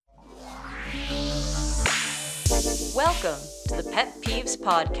Welcome to the Pet Peeves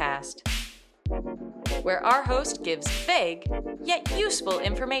podcast, where our host gives vague yet useful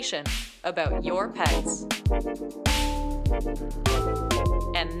information about your pets.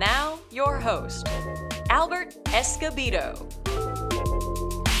 And now, your host, Albert Escobedo.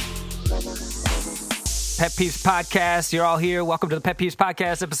 Pet Peeves podcast. You're all here. Welcome to the Pet Peeves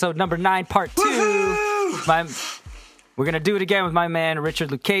podcast, episode number 9, part 2. We're going to do it again with my man, Richard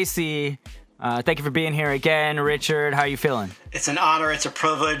Lucchesi. Thank you for being here again, Richard. How are you feeling? It's an honor. It's a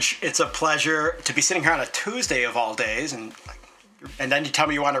privilege. It's a pleasure to be sitting here on a Tuesday of all days, and then you tell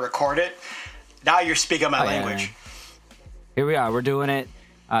me you want to record it. Now you're speaking my language. Yeah. Here we are. We're doing it.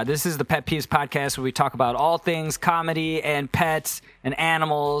 This is the Pet Peeves podcast, where we talk about all things comedy and pets and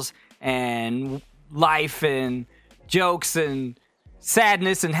animals and life and jokes and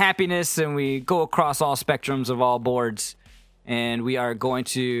sadness and happiness, and we go across all spectrums of all boards. And we are going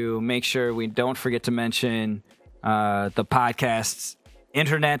to make sure we don't forget to mention the podcast's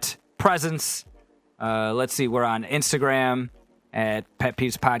internet presence. Let's see, we're on Instagram at Pet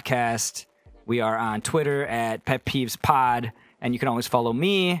Peeves Podcast. We are on Twitter at Pet Peeves Pod. And you can always follow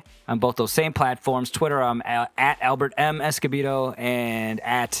me on both those same platforms. Twitter, I'm at Albert M. Escobedo, and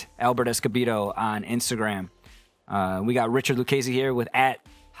at Albert Escobedo on Instagram. We got Richard Lucchesi here with at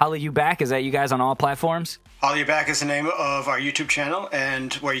Holla You Back. Is that you guys on all platforms? Holla You Back is the name of our YouTube channel,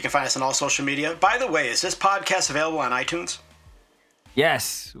 and where you can find us on all social media. By the way, is this podcast available on iTunes?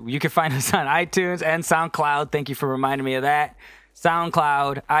 Yes, you can find us on iTunes and SoundCloud. Thank you for reminding me of that.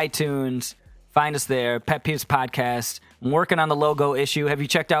 SoundCloud, iTunes, find us there. Pet Peeves Podcast. I'm working on the logo issue. Have you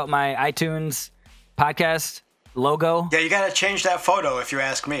checked out my iTunes podcast logo? Yeah, you got to change that photo if you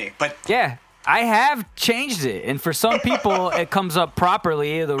ask me. But yeah, I have changed it. And for some people, it comes up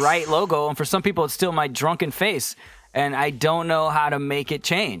properly, the right logo. And for some people, it's still my drunken face. And I don't know how to make it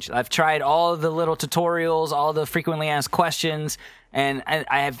change. I've tried all the little tutorials, all the frequently asked questions. And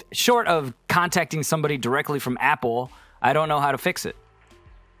I have, short of contacting somebody directly from Apple, I don't know how to fix it.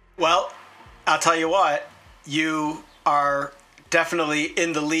 Well, I'll tell you what. You are definitely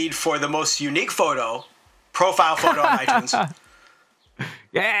in the lead for the most unique profile photo on iTunes.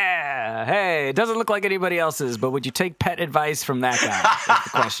 Yeah. Hey, it doesn't look like anybody else's, but would you take pet advice from that guy? That's the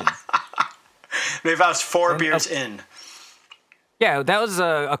question. Maybe if I was 4 beers in. Yeah, that was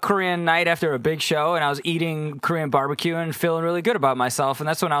a Korean night after a big show, and I was eating Korean barbecue and feeling really good about myself, and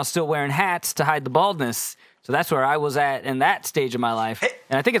that's when I was still wearing hats to hide the baldness. So that's where I was at in that stage of my life. Hey,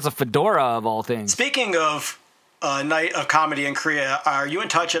 and I think it's a fedora of all things. Speaking of a night of comedy in Korea, are you in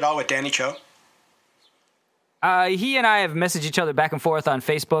touch at all with Danny Cho? He and I have messaged each other back and forth on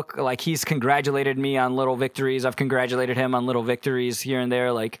Facebook. Like, he's congratulated me on little victories. I've congratulated him on little victories here and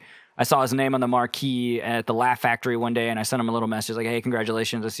there. Like, I saw his name on the marquee at the Laugh Factory one day, and I sent him a little message like, hey,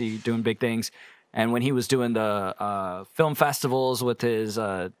 congratulations. I see you doing big things. And when he was doing the film festivals with his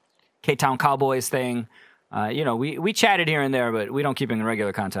K-Town Cowboys thing, we chatted here and there, but we don't keep in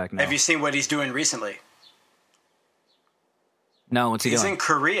regular contact now. Have you seen what he's doing recently? No, what's he doing? He's in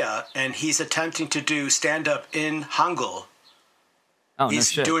Korea, and he's attempting to do stand-up in Hangul. Oh,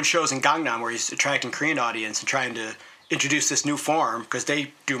 he's no shit. doing shows in Gangnam where he's attracting Korean audience and trying to introduce this new form because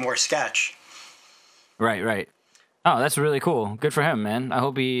they do more sketch. Right. Oh, that's really cool. Good for him, man. I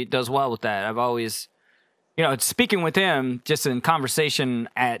hope he does well with that. I've always, speaking with him, just in conversation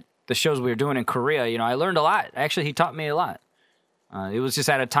at the shows we were doing in Korea, I learned a lot. Actually, he taught me a lot. It was just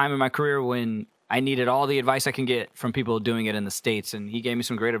at a time in my career when I needed all the advice I can get from people doing it in the States, and he gave me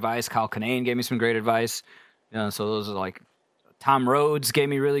some great advice. Kyle Kinane gave me some great advice. So those are like Tom Rhodes gave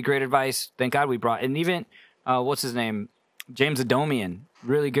me really great advice. Thank God we brought, and even what's his name, James Adomian,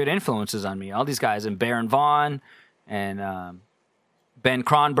 really good influences on me. All these guys, and Baron Vaughn and Ben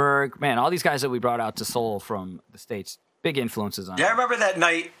Kronberg, man, all these guys that we brought out to Seoul from the States, big influences on me. Yeah, I remember that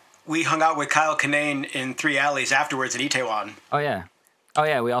night we hung out with Kyle Kinane in 3 alleys afterwards in Itaewon. Oh,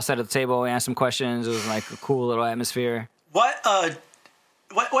 yeah, we all sat at the table, we asked some questions. It was like a cool little atmosphere. What a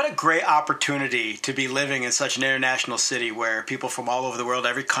great opportunity to be living in such an international city where people from all over the world,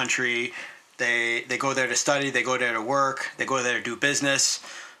 every country, they go there to study, they go there to work, they go there to do business,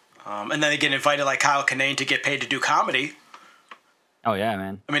 and then they get invited like Kyle Kinane to get paid to do comedy. Oh, yeah,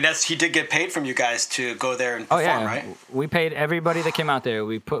 man. I mean, he did get paid from you guys to go there and perform, right? We paid everybody that came out there.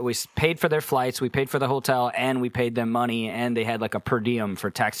 We paid for their flights, we paid for the hotel, and we paid them money, and they had like a per diem for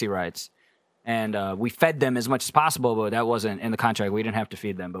taxi rides. And we fed them as much as possible, but that wasn't in the contract. We didn't have to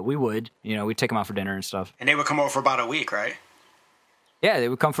feed them, but we would. We'd take them out for dinner and stuff. And they would come over for about a week, right? Yeah, they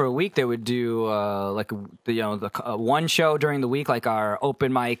would come for a week. They would do one show during the week, like our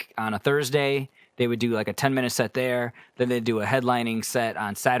open mic on a Thursday. They would do like a 10-minute set there. Then they'd do a headlining set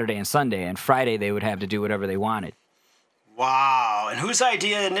on Saturday and Sunday. And Friday, they would have to do whatever they wanted. Wow. And whose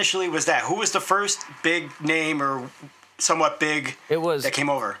idea initially was that? Who was the first big name or somewhat big that came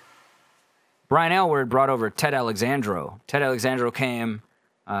over? Brian Aylward brought over Ted Alexandro. Ted Alexandro came,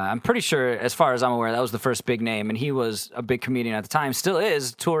 I'm pretty sure, as far as I'm aware, that was the first big name. And he was a big comedian at the time, still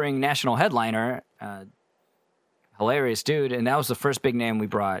is, touring national headliner. Hilarious dude. And that was the first big name we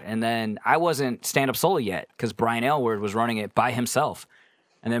brought. And then I wasn't stand-up solo yet because Brian Aylward was running it by himself.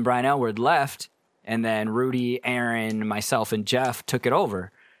 And then Brian Aylward left. And then Rudy, Aaron, myself, and Jeff took it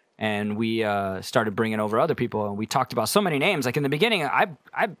over. And we started bringing over other people. And we talked about so many names. Like in the beginning, I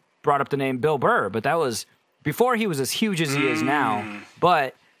brought up the name Bill Burr, but that was before he was as huge as he is now,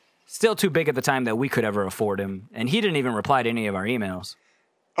 but still too big at the time that we could ever afford him. And he didn't even reply to any of our emails.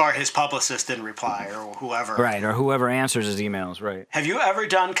 Or his publicist didn't reply, or whoever. Right, or whoever answers his emails, right. Have you ever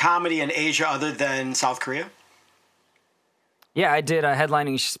done comedy in Asia other than South Korea? Yeah, I did a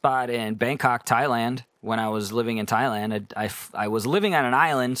headlining spot in Bangkok, Thailand, when I was living in Thailand. I was living on an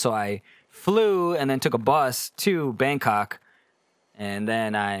island, so I flew and then took a bus to Bangkok, and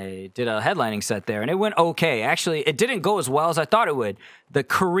then I did a headlining set there, and it went okay. Actually, it didn't go as well as I thought it would. The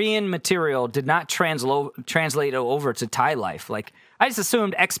Korean material did not translate over to Thai life. Like, I just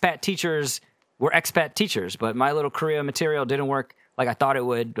assumed expat teachers were expat teachers, but my little Korea material didn't work like I thought it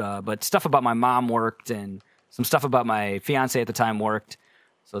would, but stuff about my mom worked, and some stuff about my fiance at the time worked.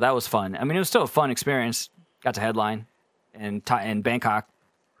 So that was fun. I mean, it was still a fun experience. Got to headline in Bangkok.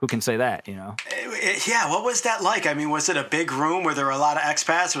 Who can say that, you know? Yeah, what was that like? I mean, was it a big room where there were a lot of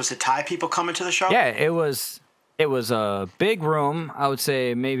expats? Was it Thai people coming to the show? Yeah, it was a big room. I would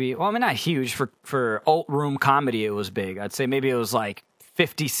say maybe, well, I mean, not huge. For alt room comedy, it was big. I'd say maybe it was like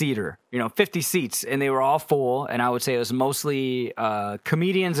 50-seater, 50 seats, and they were all full. And I would say it was mostly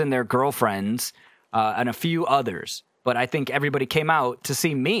comedians and their girlfriends and a few others. But I think everybody came out to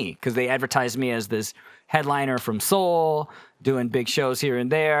see me because they advertised me as this headliner from Seoul, doing big shows here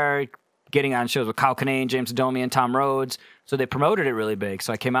and there, getting on shows with Kyle Kinane, James Adomian, Tom Rhodes. So they promoted it really big.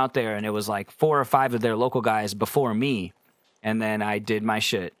 So I came out there, and it was like 4 or 5 of their local guys before me. And then I did my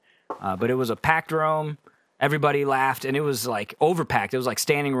shit. But it was a packed room. Everybody laughed, and it was like overpacked. It was like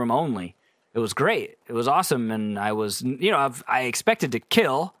standing room only. It was great. It was awesome. And I was, I expected to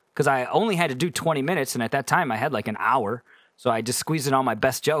kill because I only had to do 20 minutes. And at that time, I had like an hour. So I just squeezed in all my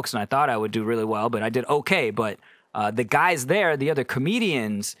best jokes, and I thought I would do really well, but I did okay. But the guys there, the other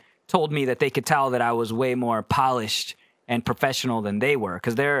comedians, told me that they could tell that I was way more polished and professional than they were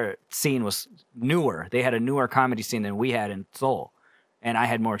because their scene was newer. They had a newer comedy scene than we had in Seoul, and I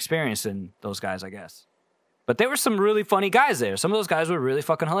had more experience than those guys, I guess. But there were some really funny guys there. Some of those guys were really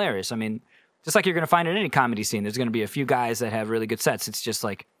fucking hilarious. I mean, just like you're going to find in any comedy scene, there's going to be a few guys that have really good sets. It's just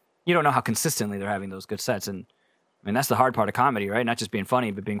like you don't know how consistently they're having those good sets, and I mean, that's the hard part of comedy, right? Not just being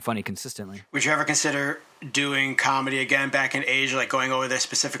funny, but being funny consistently. Would you ever consider doing comedy again back in Asia, like going over there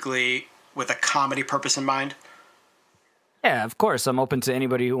specifically with a comedy purpose in mind? Yeah, of course. I'm open to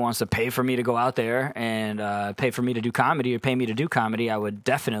anybody who wants to pay for me to go out there and pay for me to do comedy or pay me to do comedy. I would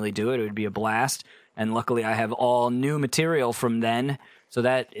definitely do it. It would be a blast. And luckily, I have all new material from then. So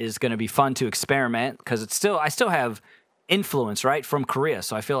that is going to be fun to experiment because I still have influence, right, from Korea.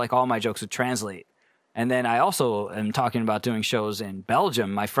 So I feel like all my jokes would translate. And then I also am talking about doing shows in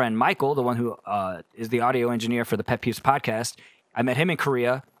Belgium. My friend Michael, the one who is the audio engineer for the Pet Peeves podcast, I met him in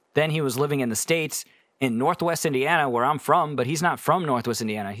Korea. Then he was living in the States in Northwest Indiana, where I'm from, but he's not from Northwest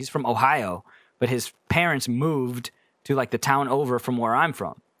Indiana. He's from Ohio. But his parents moved to like the town over from where I'm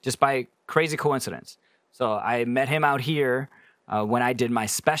from, just by crazy coincidence. So I met him out here when I did my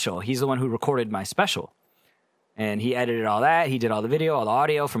special. He's the one who recorded my special. And he edited all that. He did all the video, all the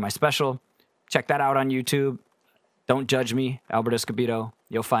audio for my special. Check that out on YouTube. Don't judge me, Albert Escobedo.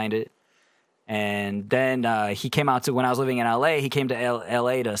 You'll find it. And then he came out to, when I was living in LA, he came to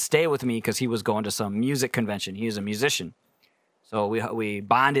LA to stay with me because he was going to some music convention. He is a musician. So we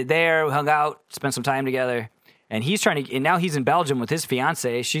bonded there, we hung out, spent some time together. And and now he's in Belgium with his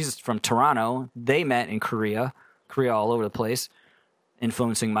fiance. She's from Toronto. They met in Korea all over the place,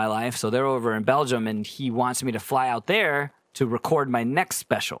 influencing my life. So they're over in Belgium, and he wants me to fly out there to record my next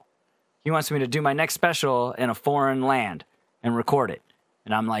special. He wants me to do my next special in a foreign land and record it.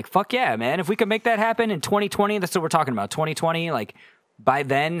 And I'm like, fuck yeah, man. If we could make that happen in 2020, that's what we're talking about. 2020, like by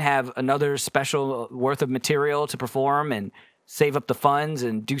then have another special worth of material to perform and save up the funds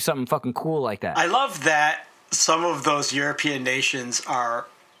and do something fucking cool like that. I love that some of those European nations are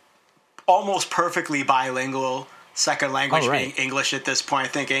almost perfectly bilingual, second language being English at this point. I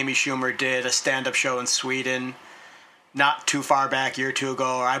think Amy Schumer did a stand-up show in Sweden not too far back, a year or two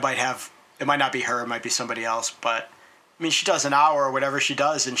ago, or I might have It might not be her, it might be somebody else, but I mean, she does an hour or whatever she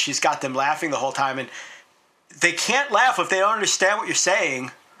does, and she's got them laughing the whole time, and they can't laugh if they don't understand what you're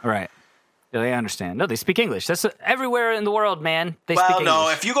saying. Right. Yeah, they understand. No, they speak English. That's everywhere in the world, man. They speak English. Well,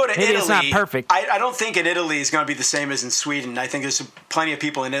 no, if you go to Italy, it's not perfect. I don't think in Italy is going to be the same as in Sweden. I think there's plenty of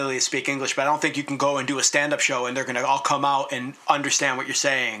people in Italy that speak English, but I don't think you can go and do a stand-up show and they're going to all come out and understand what you're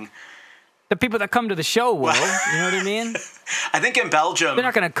saying. The people that come to the show will. You know what I mean? I think in Belgium, they're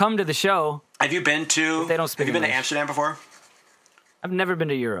not going to come to the show. Have you been to? They don't speak Have you been English. to Amsterdam before? I've never been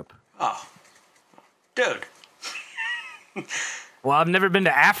to Europe. Oh, dude. Well, I've never been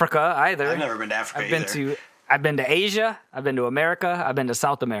to Africa either. I've never been to Africa either. I've been to Asia. I've been to America. I've been to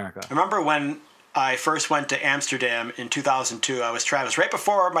South America. I remember when I first went to Amsterdam in 2002. I was right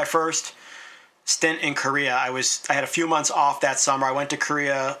before my first stint in Korea. I had a few months off that summer. I went to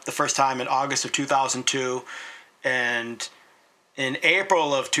Korea the first time in August of 2002, and in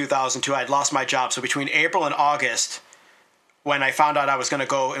April of 2002, I'd lost my job. So between April and August, when I found out I was going to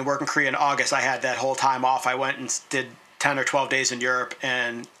go and work in Korea in August, I had that whole time off. I went and did 10 or 12 days in Europe,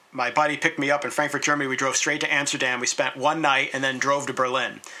 and my buddy picked me up in Frankfurt, Germany. We drove straight to Amsterdam. We spent one night and then drove to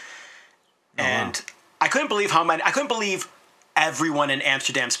Berlin. And wow. I couldn't believe everyone in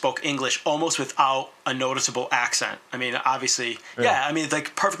Amsterdam spoke English almost without a noticeable accent. I mean, obviously, yeah, I mean,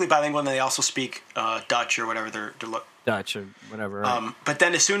 like perfectly bilingual, and they also speak Dutch or whatever they're Dutch or whatever. Right. But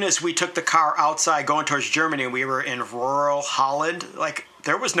then as soon as we took the car outside going towards Germany and we were in rural Holland, like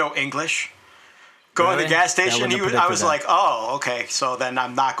there was no English. Going to the gas station, I was like, oh, okay, so then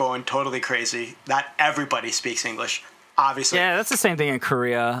I'm not going totally crazy. Not everybody speaks English, obviously. Yeah, that's the same thing in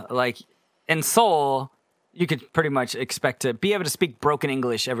Korea. Like in Seoul, you could pretty much expect to be able to speak broken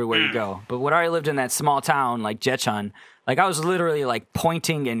English everywhere you go. But when I lived in that small town like Jecheon, like I was literally like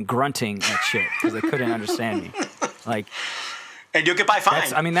pointing and grunting at shit because they couldn't understand me. Like, and you'll get by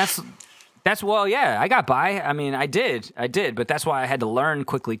fine. That's well, yeah, I got by. I mean, I did, but that's why I had to learn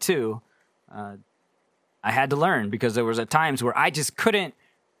quickly too. I had to learn because there was at times where I just couldn't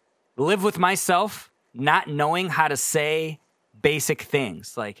live with myself not knowing how to say basic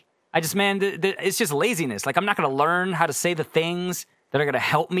things. Like, it's just laziness. Like, I'm not going to learn how to say the things that are going to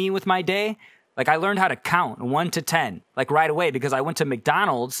help me with my day. Like, I learned how to count 1 to 10, like right away because I went to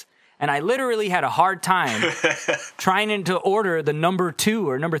McDonald's and I literally had a hard time trying to order the number 2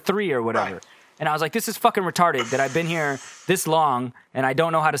 or number 3 or whatever. Right. And I was like, this is fucking retarded that I've been here this long and I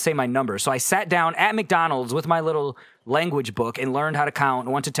don't know how to say my number. So I sat down at McDonald's with my little language book and learned how to count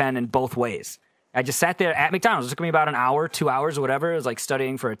 1 to 10 in both ways. I just sat there at McDonald's. It took me about an hour, 2 hours, or whatever. It was like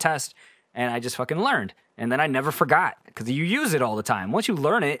studying for a test. And I just fucking learned. And then I never forgot because you use it all the time. Once you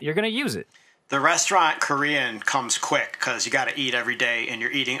learn it, you're going to use it. The restaurant Korean comes quick because you got to eat every day and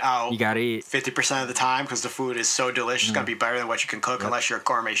you're eating out. You got to eat 50% of the time because the food is so delicious. It's going to be better than what you can cook unless you're a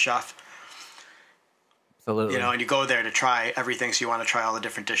gourmet chef. Absolutely. You know, and you go there to try everything, so you want to try all the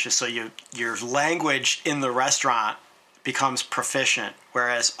different dishes. So your language in the restaurant becomes proficient,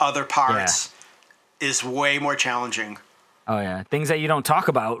 whereas other parts is way more challenging. Oh, yeah. Things that you don't talk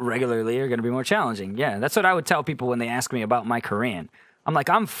about regularly are going to be more challenging. Yeah, that's what I would tell people when they ask me about my Korean. I'm like,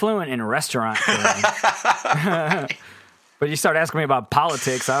 I'm fluent in restaurant Korean. But you start asking me about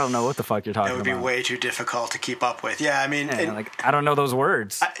politics, I don't know what the fuck you're talking about. It would be way too difficult to keep up with. Yeah, I mean... I don't know those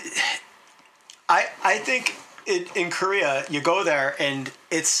words. I think in Korea, you go there and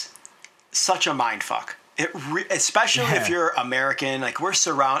it's such a mind fuck. Especially if you're American, like we're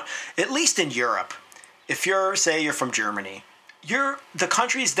surrounded, at least in Europe, if you're from Germany, the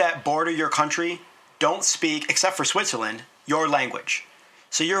countries that border your country don't speak, except for Switzerland, your language.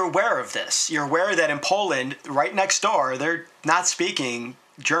 So you're aware of this. You're aware that in Poland, right next door, they're not speaking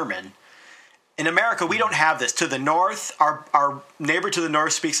German. In America, we don't have this. To the north, our neighbor to the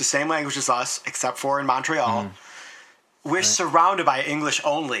north speaks the same language as us, except for in Montreal. We're surrounded by English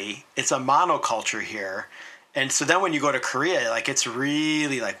only. It's a monoculture here. And so then when you go to Korea, like it's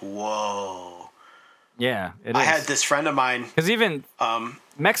really like, whoa. Yeah, it is. I had this friend of mine. Because even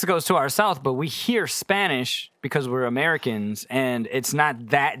Mexico's to our south, but we hear Spanish because we're Americans, and it's not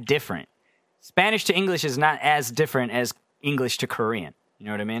that different. Spanish to English is not as different as English to Korean. You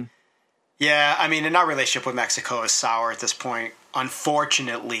know what I mean? Yeah, I mean, and our relationship with Mexico is sour at this point.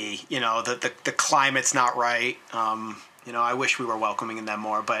 Unfortunately, you know, the climate's not right. You know, I wish we were welcoming them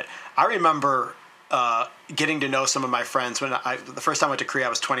more. But I remember getting to know some of my friends. The first time I went to Korea, I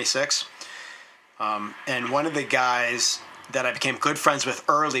was 26. And one of the guys that I became good friends with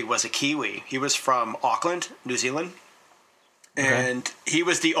early was a Kiwi. He was from Auckland, New Zealand. And he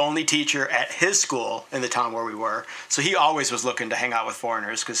was the only teacher at his school in the town where we were. So he always was looking to hang out with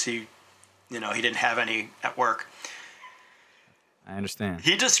foreigners because he didn't have any at work. I understand.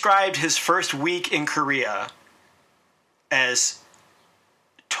 He described his first week in Korea as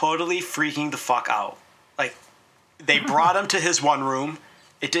totally freaking the fuck out. Like, they brought him to his one room.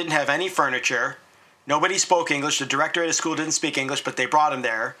 It didn't have any furniture. Nobody spoke English. The director at his school didn't speak English, but they brought him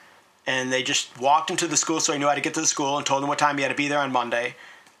there. And they just walked him to the school so he knew how to get to the school and told him what time he had to be there on Monday.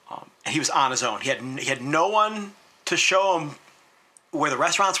 And he was on his own. He had no one to show him where the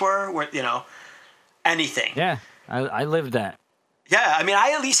restaurants were, where, anything. Yeah, I lived that. Yeah, I mean,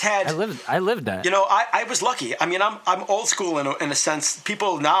 I at least had... I lived that. I was lucky. I mean, I'm old school in a sense.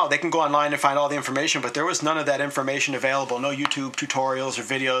 People now, they can go online and find all the information, but there was none of that information available. No YouTube tutorials or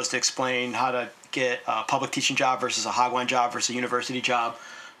videos to explain how to get a public teaching job versus a Hagwon job versus a university job,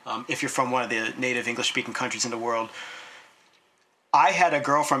 if you're from one of the native English-speaking countries in the world. I had a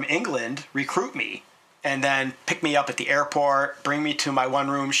girl from England recruit me and then pick me up at the airport, bring me to my one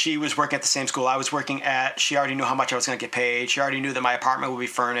room. She was working at the same school I was working at. She already knew how much I was going to get paid. She already knew that my apartment would be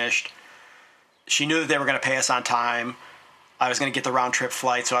furnished. She knew that they were going to pay us on time. I was going to get the round-trip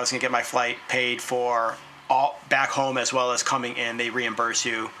flight, so I was going to get my flight paid for all back home as well as coming in. They reimburse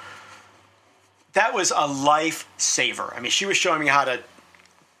you. That was a lifesaver. I mean, she was showing me how to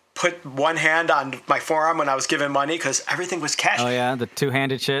put one hand on my forearm when I was giving money because everything was cash. Oh, yeah, the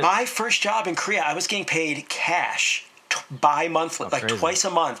two-handed shit? My first job in Korea, I was getting paid cash bi-monthly, crazy. Twice a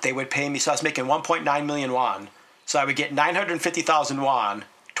month they would pay me. So I was making 1.9 million won. So I would get 950,000 won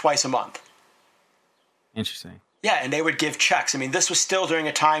twice a month. Interesting. Yeah, and they would give checks. I mean, this was still during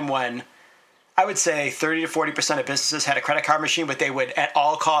a time when I would say 30 to 40% of businesses had a credit card machine, but they would at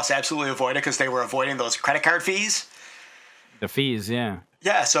all costs absolutely avoid it because they were avoiding those credit card fees. The fees, yeah.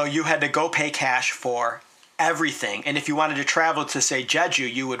 Yeah, so you had to go pay cash for everything. And if you wanted to travel to, say,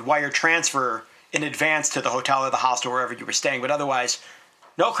 Jeju, you would wire transfer in advance to the hotel or the hostel, wherever you were staying. But otherwise,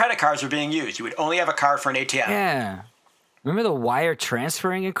 no credit cards were being used. You would only have a card for an ATM. Yeah. Remember the wire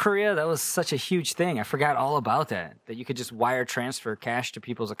transferring in Korea? That was such a huge thing. I forgot all about that you could just wire transfer cash to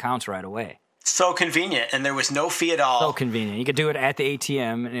people's accounts right away. So convenient, and there was no fee at all. So convenient. You could do it at the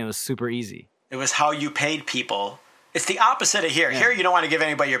ATM, and it was super easy. It was how you paid people. It's the opposite of here. Yeah. Here, you don't want to give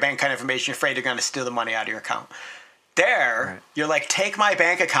anybody your bank card information. You're afraid they're going to steal the money out of your account. There, right. You're like, take my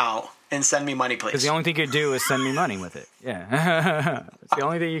bank account and send me money, please. Because the only thing you could do is send me money with it. Yeah. It's the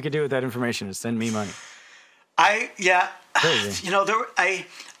only thing you could do with that information is send me money. Crazy.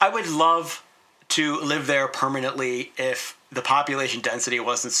 I would love to live there permanently if the population density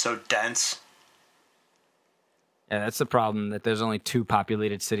wasn't so dense. Yeah, that's the problem, that there's only 2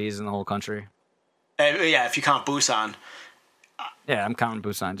 populated cities in the whole country. Yeah, if you count Busan. Yeah, I'm counting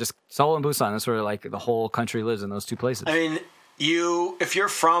Busan. Just Seoul and Busan. That's where the whole country lives, in those 2 places. I mean, if you're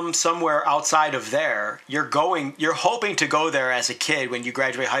from somewhere outside of there, you're hoping to go there as a kid when you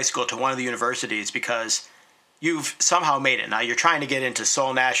graduate high school to one of the universities because you've somehow made it. Now you're trying to get into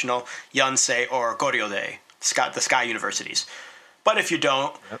Seoul National, Yonsei, or Goryeo-dae, the Sky universities. But if you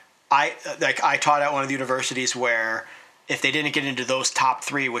don't, yep. I taught at one of the universities where if they didn't get into those top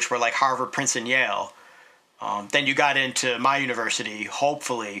 3, which were like Harvard, Princeton, Yale, then you got into my university,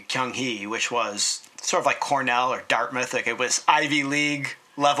 hopefully Kyunghee, which was sort of like Cornell or Dartmouth. Like it was Ivy League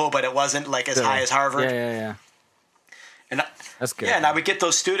level, but it wasn't like as high as Harvard. Yeah. And that's good. Yeah, and I would get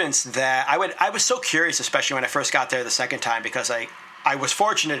those students that I was so curious, especially when I first got there the second time, because I was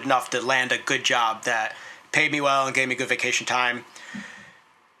fortunate enough to land a good job that paid me well and gave me good vacation time.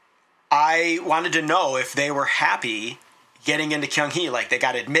 I wanted to know if they were happy getting into Kyunghee. Like they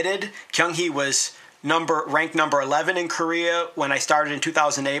got admitted. Kyunghee was ranked number 11 in Korea when I started in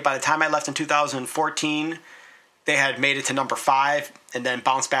 2008. By the time I left in 2014, they had made it to number 5 and then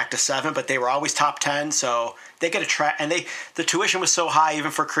bounced back to 7, but they were always top 10. So they could attract, and the tuition was so high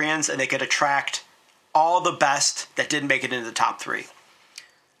even for Koreans, and they could attract all the best that didn't make it into the top 3.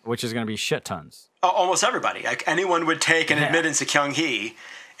 Which is going to be shit tons. Almost everybody. Like anyone would take an admittance to Kyunghee,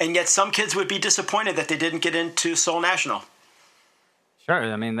 and yet some kids would be disappointed that they didn't get into Seoul National.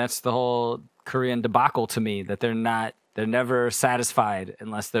 Sure. I mean, that's the whole Korean debacle to me, that they're never satisfied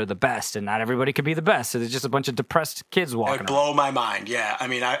unless they're the best, and not everybody could be the best. So there's just a bunch of depressed kids walking around. It would blow my mind, yeah. I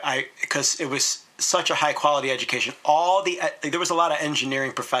mean, because it was such a high-quality education. There was a lot of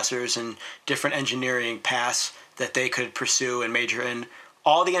engineering professors and different engineering paths that they could pursue and major in.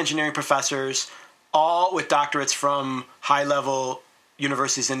 All the engineering professors, all with doctorates from high-level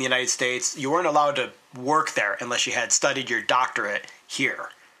universities in the United States. You weren't allowed to work there unless you had studied your doctorate here.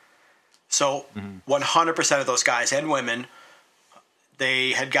 So 100% of those guys and women,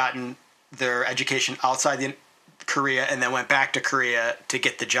 they had gotten their education outside Korea and then went back to Korea to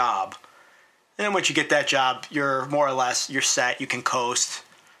get the job. And then once you get that job, you're more or less, you're set, you can coast.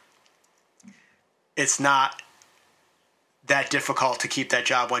 It's not that difficult to keep that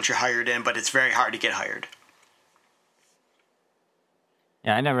job once you're hired in, but it's very hard to get hired.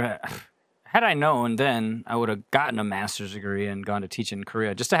 Yeah, I never had I known then, I would have gotten a master's degree and gone to teach in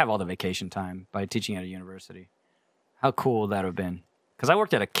Korea just to have all the vacation time by teaching at a university. How cool would that have been? Because I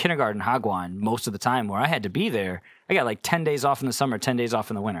worked at a kindergarten hagwon most of the time where I had to be there. I got like 10 days off in the summer, 10 days off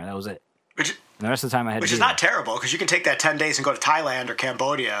in the winter. That was it. And the rest of the time I had to be Which is not terrible, because you can take that 10 days and go to Thailand or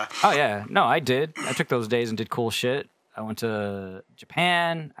Cambodia. Oh, yeah. No, I did. I took those days and did cool shit. I went to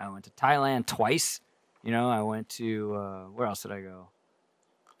Japan. I went to Thailand twice. You know, I went to, where else did I go?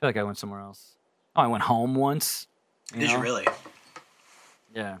 I feel like I went somewhere else. Oh, I went home once. Did you really?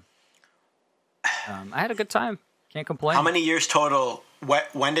 Yeah. I had a good time. Can't complain. How many years total?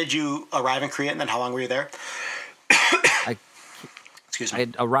 When did you arrive in Korea, and then how long were you there? Excuse me.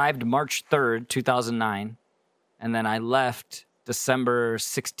 I arrived March 3rd, 2009, and then I left December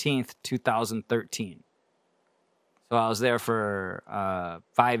 16th, 2013. So I was there for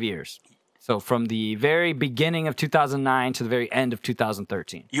 5 years. So from the very beginning of 2009 to the very end of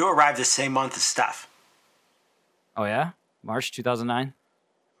 2013. You arrived the same month as Steph. Oh, yeah? March 2009?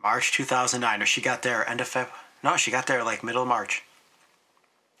 March 2009, or she got there end of February. No, she got there like middle of March.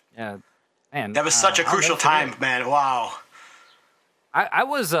 Yeah. Man. That was such a crucial time, man. Wow. I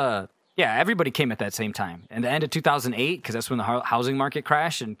was, everybody came at that same time. And the end of 2008, because that's when the housing market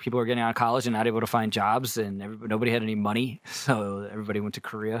crashed and people were getting out of college and not able to find jobs and nobody had any money. So everybody went to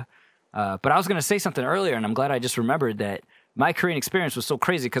Korea. But I was going to say something earlier, and I'm glad I just remembered that my Korean experience was so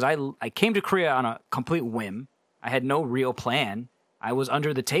crazy because I came to Korea on a complete whim. I had no real plan. I was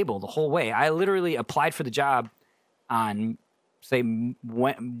under the table the whole way. I literally applied for the job on, say,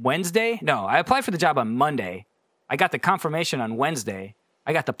 Wednesday. No, I applied for the job on Monday. I got the confirmation on Wednesday.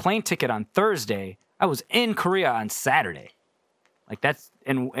 I got the plane ticket on Thursday. I was in Korea on Saturday. Like that's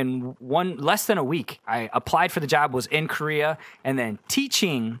in less than a week. I applied for the job, was in Korea, and then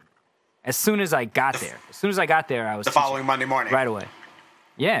teaching as soon as I got there. As soon as I got there, I was the following Monday morning. Right away.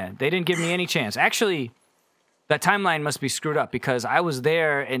 Yeah, they didn't give me any chance. Actually, that timeline must be screwed up because I was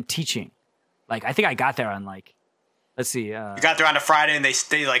there and teaching. Like I think I got there on like, let's see. You got there on a Friday, and they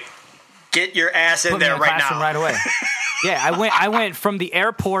like get your ass in there right now. Right away. Yeah, I went from the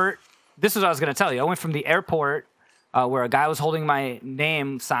airport. This is what I was going to tell you. I went from the airport where a guy was holding my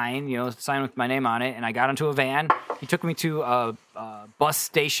name sign with my name on it, and I got into a van. He took me to a bus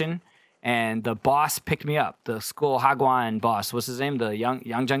station, and the boss picked me up. The school hagwon boss, what's his name? The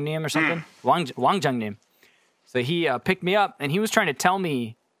Yang Jungnim or something? Wang Jungnim. So he picked me up, and he was trying to tell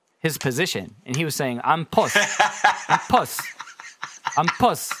me his position, and he was saying, "I'm puss, I'm puss, I'm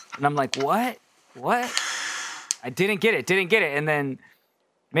puss," and I'm like, "What? I didn't get it. And then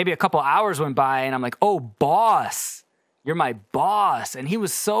maybe a couple hours went by, and I'm like, "Oh, boss, you're my boss." And he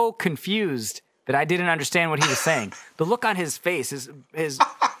was so confused that I didn't understand what he was saying. The look on his face, his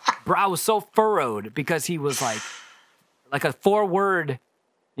brow was so furrowed because he was like a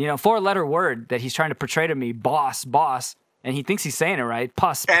four-letter word that he's trying to portray to me, boss, and he thinks he's saying it right,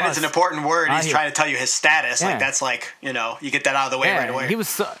 puss. And it's an important word. He's trying to tell you his status. Yeah. Like that's like, you get that out of the way right away. He was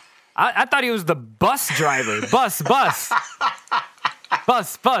so... I thought he was the bus driver. Bus. Bus.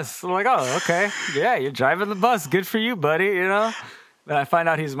 I'm like, oh, okay. Yeah, you're driving the bus. Good for you, buddy, Then I find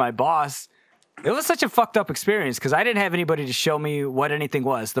out he's my boss. It was such a fucked up experience because I didn't have anybody to show me what anything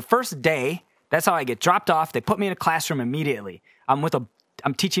was. The first day, that's how I get dropped off. They put me in a classroom immediately. I'm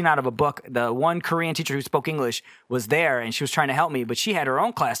teaching out of a book. The one Korean teacher who spoke English was there, and she was trying to help me, but she had her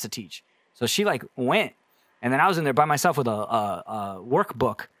own class to teach. So she, went. And then I was in there by myself with a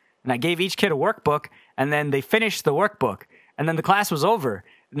workbook. And I gave each kid a workbook, and then they finished the workbook. And then the class was over.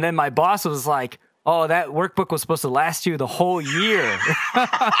 And then my boss was like, "Oh, that workbook was supposed to last you the whole year."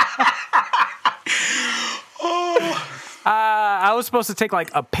 I was supposed to take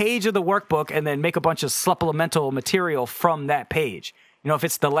a page of the workbook and then make a bunch of supplemental material from that page. If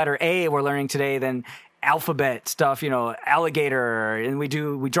it's the letter A we're learning today, then alphabet stuff, alligator, and we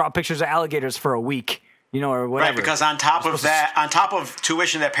draw pictures of alligators for a week. Or whatever. Right, because on top of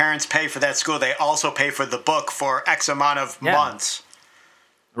tuition that parents pay for that school, they also pay for the book for X amount of months.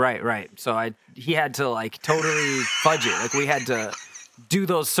 Right. So he had to totally fudge it. We had to do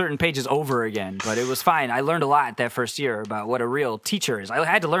those certain pages over again, but it was fine. I learned a lot that first year about what a real teacher is. I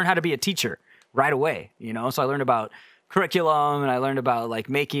had to learn how to be a teacher right away, So I learned about curriculum, and I learned about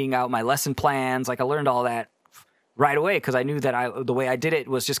making out my lesson plans. I learned all that right away because I knew that the way I did it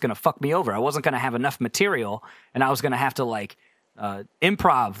was just going to fuck me over. I wasn't going to have enough material, and I was going to have to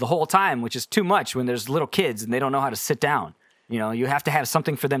improv the whole time, which is too much when there's little kids and they don't know how to sit down. You have to have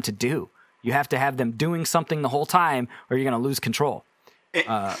something for them to do. You have to have them doing something the whole time, or you're going to lose control.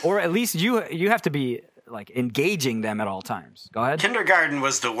 Or at least you have to be like engaging them at all times. Go ahead. Kindergarten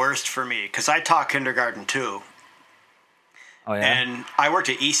was the worst for me because I taught kindergarten too. Oh yeah. And I worked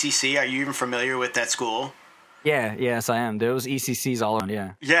at ECC. Are you even familiar with that school? Yeah. Yes, I am. There was ECCs all around.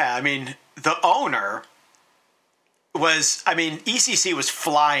 Yeah. Yeah. I mean, the owner ECC was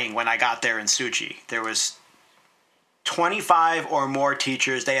flying when I got there in Suchi. There was 25 or more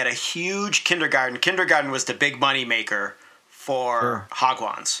teachers. They had a huge kindergarten. Kindergarten was the big money maker for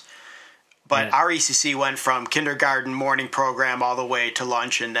Hagwons. But our ECC went from kindergarten morning program all the way to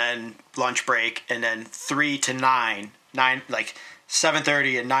lunch and then lunch break and then 3 to 9, like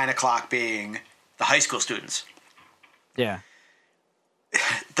 7:30 and 9 o'clock being the high school students. Yeah.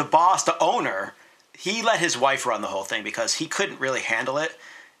 The boss, the owner, he let his wife run the whole thing because he couldn't really handle it.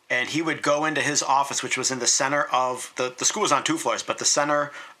 And he would go into his office, which was in the center of the school was on 2 floors, but the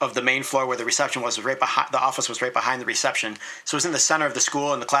center of the main floor where the reception was right behind, the office was right behind the reception. So it was in the center of the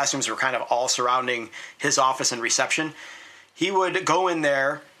school and the classrooms were kind of all surrounding his office and reception. He would go in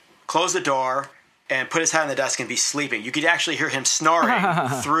there, close the door, and put his head on the desk and be sleeping. You could actually hear him snoring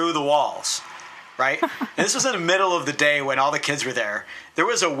through the walls. Right? And this was in the middle of the day when all the kids were there. There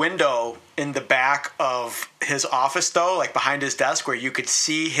was a window in the back of his office, though, like behind his desk, where you could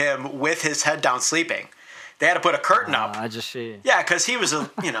see him with his head down sleeping. They had to put a curtain up. Yeah, because he was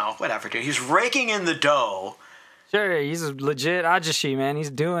whatever, dude. He's raking in the dough. Sure, he's a legit ajashi, man.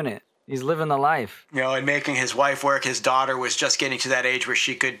 He's doing it. He's living the life. And making his wife work. His daughter was just getting to that age where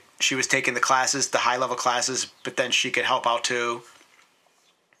she was taking the classes, the high-level classes, but then she could help out, too.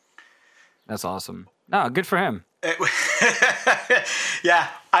 That's awesome. No, good for him. Yeah.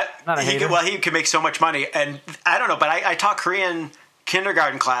 He can make so much money. And I don't know, but I taught Korean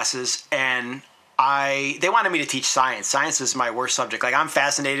kindergarten classes, and they wanted me to teach science. Science is my worst subject. Like, I'm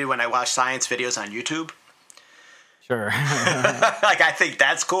fascinated when I watch science videos on YouTube. Sure. Like, I think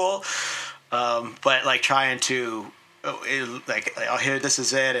that's cool. But, like, trying to, here, this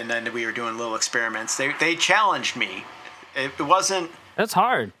is it. And then we were doing little experiments. They challenged me. It wasn't... That's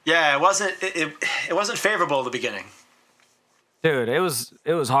hard. Yeah, it wasn't favorable at the beginning. Dude, it was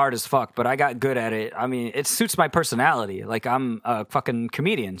hard as fuck, but I got good at it. I mean, it suits my personality. Like, I'm a fucking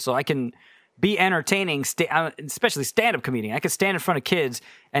comedian, so I can be entertaining, especially stand-up comedian. I could stand in front of kids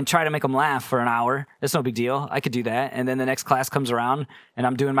and try to make them laugh for an hour. That's no big deal. I could do that, and then the next class comes around, and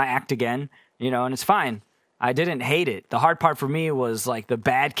I'm doing my act again, and it's fine. I didn't hate it. The hard part for me was, like, the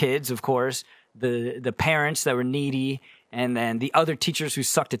bad kids, of course, the parents that were needy, and then the other teachers who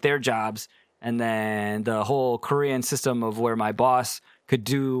sucked at their jobs, and then the whole Korean system of where my boss could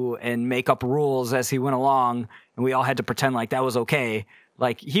do and make up rules as he went along, and we all had to pretend like that was okay.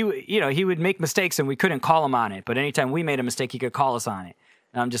 Like, he would make mistakes and we couldn't call him on it, but anytime we made a mistake, he could call us on it.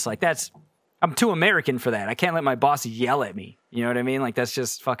 And I'm just like, I'm too American for that. I can't let my boss yell at me. You know what I mean? Like, that's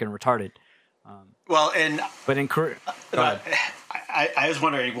just fucking retarded. But in Korea... I was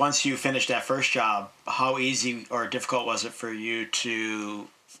wondering, once you finished that first job, how easy or difficult was it for you to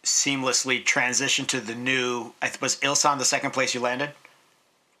seamlessly transition to the new... Was Ilsan the second place you landed?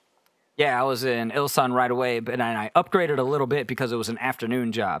 Yeah, I was in Ilsan right away, but I upgraded a little bit because it was an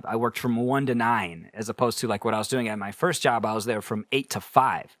afternoon job. I worked from 1 to 9, as opposed to like what I was doing at my first job. I was there from 8 to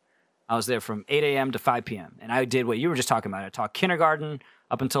 5. I was there from 8 a.m. to 5 p.m. And I did what you were just talking about. I taught kindergarten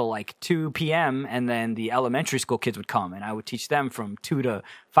up until like 2 p.m. and then the elementary school kids would come and I would teach them from 2 to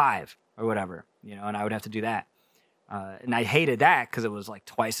 5 or whatever, and I would have to do that. And I hated that because it was like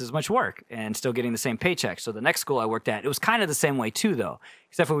twice as much work and still getting the same paycheck. So the next school I worked at, it was kind of the same way too, though,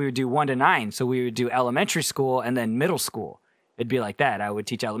 except for we would do 1 to 9. So we would do elementary school and then middle school. It'd be like that. I would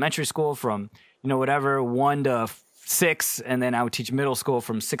teach elementary school from, 1 to 6, and then I would teach middle school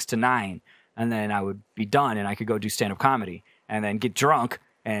from 6 to 9. And then I would be done and I could go do stand-up comedy and then get drunk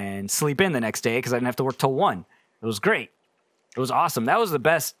and sleep in the next day because I didn't have to work till 1. It was great. It was awesome. That was the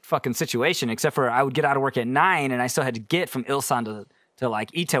best fucking situation, except for I would get out of work at 9 and I still had to get from Ilsan to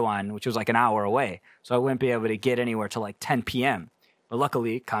like Itaewon, which was like an hour away. So I wouldn't be able to get anywhere till like 10 p.m. But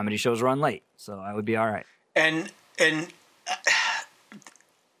luckily, comedy shows run late, so I would be all right. And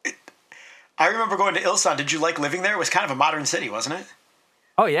I remember going to Ilsan. Did you like living there? It was kind of a modern city, wasn't it?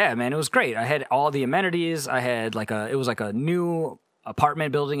 Oh yeah, man, it was great. I had all the amenities. I had it was like a new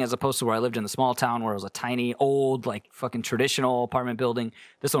apartment building as opposed to where I lived in the small town where it was a tiny, old, like fucking traditional apartment building.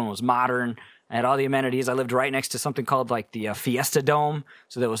 This one was modern. I had all the amenities. I lived right next to something called like the Fiesta Dome.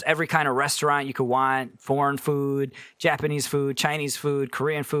 So there was every kind of restaurant you could want, foreign food, Japanese food, Chinese food,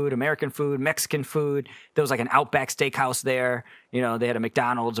 Korean food, American food, Mexican food. There was like an Outback Steakhouse there. They had a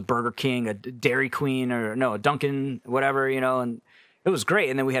McDonald's, a Burger King, a Dairy Queen, a Dunkin', whatever, and it was great.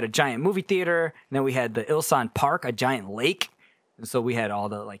 And then we had a giant movie theater. And then we had the Ilsan Park, a giant lake. And so we had all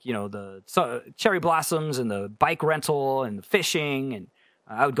the cherry blossoms and the bike rental and the fishing. And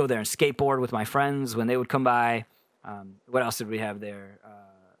I would go there and skateboard with my friends when they would come by. What else did we have there?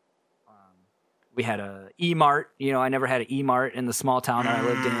 We had a E-Mart. I never had an E-Mart in the small town that I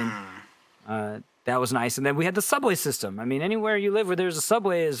lived in. That was nice. And then we had the subway system. I mean, anywhere you live where there's a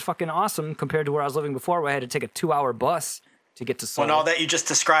subway is fucking awesome compared to where I was living before, where I had to take a 2-hour bus to get to Seoul. When all that you just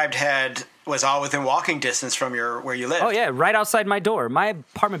described was all within walking distance from where you lived. Oh, yeah, right outside my door. My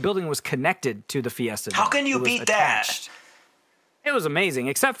apartment building was connected to the Fiesta. How can you beat that? It was amazing,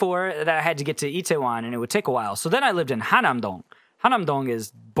 except for that I had to get to Itaewon, and it would take a while. So then I lived in Hanamdong. Hanamdong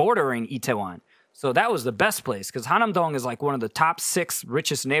is bordering Itaewon. So that was the best place, because Hanamdong is like one of the top 6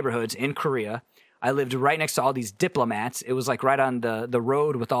 richest neighborhoods in Korea. I lived right next to all these diplomats. It was like right on the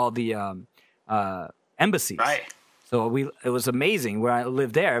road with all the embassies. Right. So it was amazing where I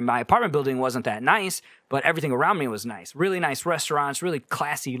lived there. My apartment building wasn't that nice, but everything around me was nice. Really nice restaurants, really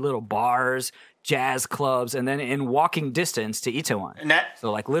classy little bars, jazz clubs, and then in walking distance to Itaewon.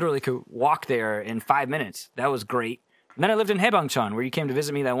 So like literally could walk there in 5 minutes. That was great. And then I lived in Haebangchon, where you came to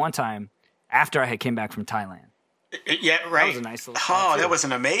visit me that one time after I had came back from Thailand. Yeah, right. That was a nice little spot, that was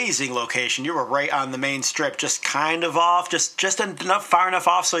an amazing location. You were right on the main strip, just kind of off, just enough, far enough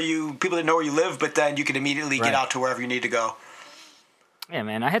off so people didn't know where you live, but then you could immediately get out to wherever you need to go. Yeah,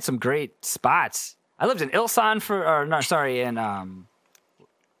 man, I had some great spots. I lived in Ilsan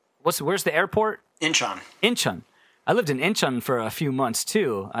where's the airport? Incheon. I lived in Incheon for a few months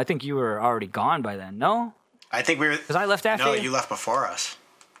too. I think you were already gone by then. No? I think we were. Because I left after you. No, you left before us.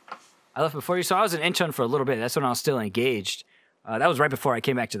 I left before you, so I was in Incheon for a little bit. That's when I was still engaged. That was right before I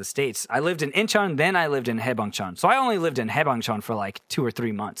came back to the States. I lived in Incheon, then I lived in Haebangchon. So I only lived in Haebangchon for like 2 or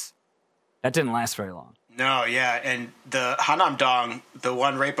 3 months. That didn't last very long. No, yeah, and the Hanamdong, the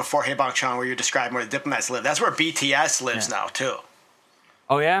one right before Haebangchon where you're describing where the diplomats live, that's where BTS lives now, too.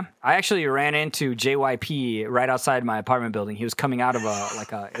 Oh, yeah? I actually ran into JYP right outside my apartment building. He was coming out of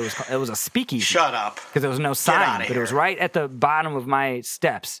it was a speakeasy. Shut up. Because there was no sign, but it was right at the bottom of my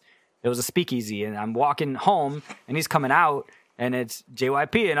steps. It was a speakeasy, and I'm walking home, and he's coming out, and it's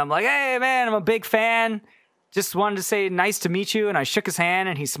JYP, and I'm like, hey, man, I'm a big fan. Just wanted to say nice to meet you, and I shook his hand,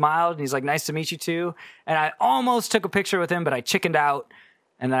 and he smiled, and he's like, nice to meet you, too. And I almost took a picture with him, but I chickened out,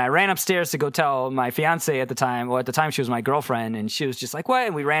 and then I ran upstairs to go tell my fiance at the time, well, at the time she was my girlfriend, and she was just like, what?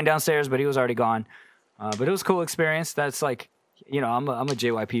 And we ran downstairs, but he was already gone. But it was a cool experience. That's like, I'm a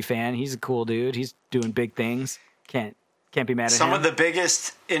JYP fan. He's a cool dude. He's doing big things. Can't be mad at him. Some of the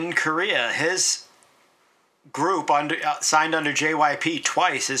biggest in Korea. His group signed under JYP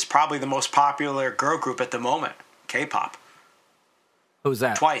Twice is probably the most popular girl group at the moment. K-pop. Who's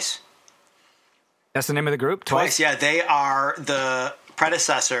that? Twice. That's the name of the group? Twice, yeah. They are the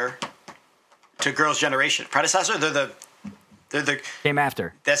predecessor to Girls' Generation. Predecessor? They're the came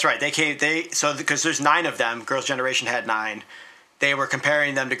after. That's right. Because there's 9 of them. Girls' Generation had 9. They were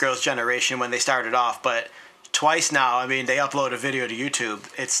comparing them to Girls' Generation when they started off, but Twice now, I mean, they upload a video to YouTube.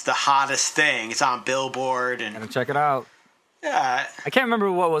 It's the hottest thing. It's on Billboard. And gotta check it out. Yeah. I can't remember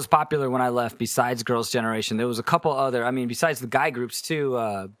what was popular when I left besides Girls' Generation. There was a couple other, besides the guy groups too,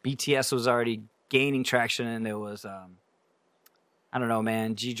 BTS was already gaining traction, and there was, I don't know,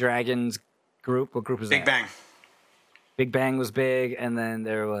 man, G-Dragon's group. What group was that? Big Bang. Big Bang was big, and then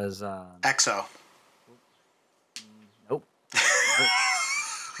there was... EXO. Nope.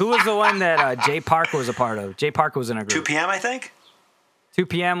 Who was the one that Jay Park was a part of? Jay Park was in a group. 2PM, I think?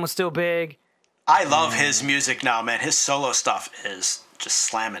 2PM was still big. I love his music now, man. His solo stuff is just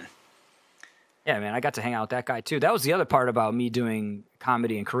slamming. Yeah, man, I got to hang out with that guy, too. That was the other part about me doing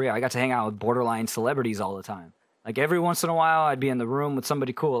comedy in Korea. I got to hang out with borderline celebrities all the time. Like, every once in a while, I'd be in the room with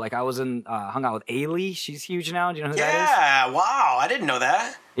somebody cool. Like, I was hung out with Ailey. She's huge now. Do you know who that is? Yeah, wow. I didn't know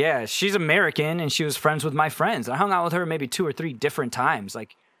that. Yeah, she's American, and she was friends with my friends. I hung out with her maybe 2 or 3 different times,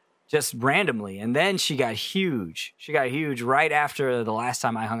 like, just randomly. And then she got huge. She got huge right after the last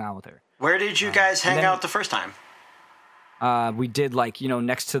time I hung out with her. Where did you guys hang out the first time? We did, like,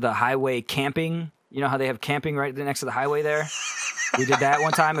 next to the highway camping. You know how they have camping right next to the highway there? We did that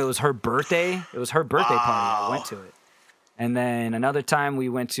one time. It was her birthday. It was her birthday party. I went to it. And then another time we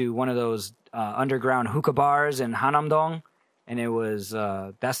went to one of those underground hookah bars in Hanamdong. And it was,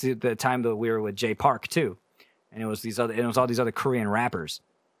 that's the time that we were with Jay Park, too. And it was all these other Korean rappers.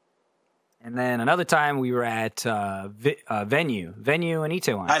 And then another time we were at Venue in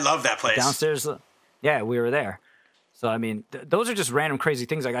Itaewon. I love that place. Downstairs. Yeah, we were there. So, those are just random crazy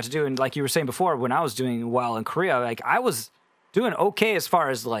things I got to do. And like you were saying before, when I was doing well in Korea, like I was doing okay as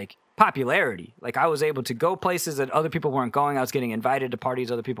far as like popularity. Like I was able to go places that other people weren't going. I was getting invited to parties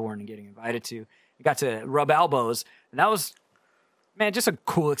other people weren't getting invited to. I got to rub elbows. And that was Man, just a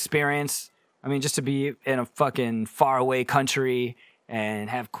cool experience. I mean, just to be in a fucking faraway country and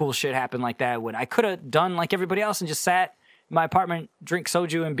have cool shit happen like that when I could have done like everybody else and just sat in my apartment, drink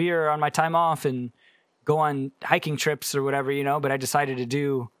soju and beer on my time off and go on hiking trips or whatever, but I decided to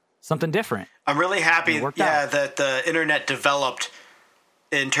do something different. I'm really happy, that the internet developed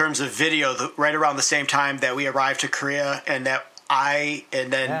in terms of video right around the same time that we arrived to Korea, and that I,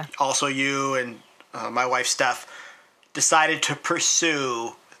 and then also you and my wife, Steph, decided to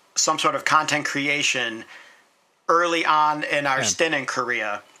pursue some sort of content creation early on in our stint in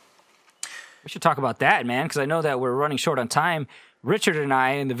Korea. We should talk about that, man, because I know that we're running short on time. Richard and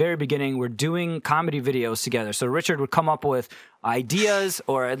I, in the very beginning, were doing comedy videos together. So Richard would come up with ideas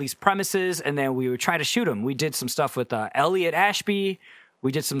or at least premises, and then we would try to shoot them. We did some stuff with Elliot Ashby.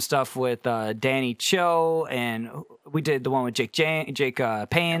 We did some stuff with Danny Cho, and we did the one with Jake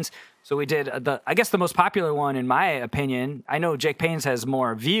Paynes. So we did I guess the most popular one, in my opinion. I know Jake Paynes has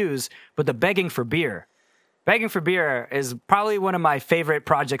more views, but the Begging for Beer. Begging for Beer is probably one of my favorite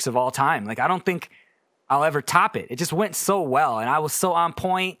projects of all time. Like, I don't think I'll ever top it. It just went so well, and I was so on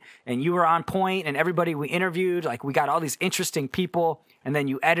point, and you were on point, and everybody we interviewed, like, we got all these interesting people, and then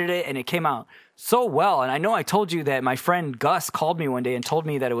you edit it, and it came out so well. And I know I told you that my friend Gus called me one day and told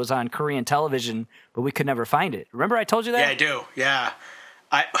me that it was on Korean television, but we could never find it. Remember I told you that? Yeah, I do. Yeah.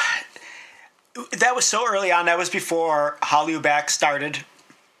 That was so early on. That was before Hallyu Back started,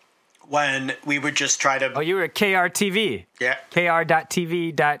 when we would just try to... Oh, you were at KRTV. Yeah.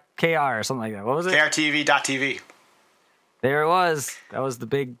 KR.TV.KR or something like that. What was it? KRTV.TV. There it was. That was the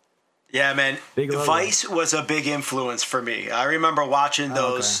big... Yeah, man. Vice was a big influence for me. I remember watching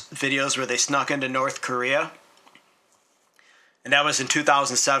those videos where they snuck into North Korea. And that was in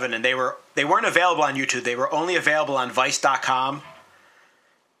 2007. And they weren't available on YouTube. They were only available on Vice.com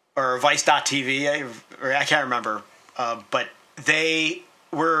or Vice.tv. I can't remember. But they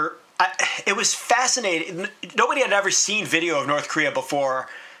were... it was fascinating. Nobody had ever seen video of North Korea before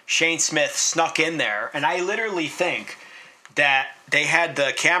Shane Smith snuck in there. And I literally think that they had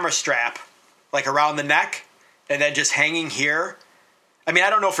the camera strap like around the neck and then just hanging here. I mean, I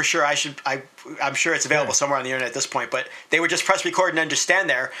don't know for sure. I'm sure it's available somewhere on the internet at this point, but they would just press record and then just stand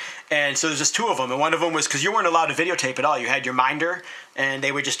there. And so there's just two of them. And one of them was, because you weren't allowed to videotape at all. You had your minder, and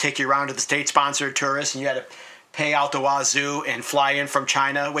they would just take you around to the state-sponsored tourists, and you had to pay out the wazoo and fly in from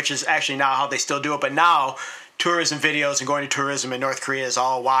China, which is actually now how they still do it. But now tourism videos and going to tourism in North Korea is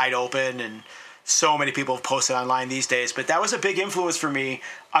all wide open, and so many people have posted online these days. But that was a big influence for me.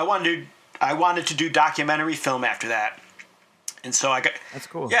 I wanted to do documentary film after that. And so That's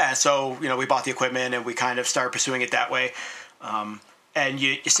cool. Yeah, so we bought the equipment and we kind of started pursuing it that way. And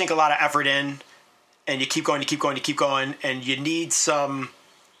you sink a lot of effort in, and you keep going, and you need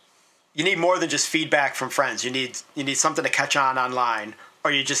more than just feedback from friends. You need something to catch on online,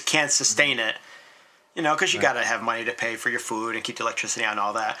 or you just can't sustain it. Because you got to have money to pay for your food and keep the electricity on and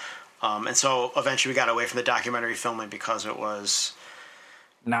all that. And so eventually we got away from the documentary filming because it was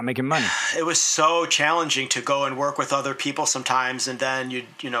not making money. It was so challenging to go and work with other people sometimes, and then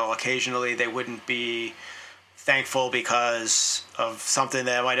occasionally they wouldn't be thankful because of something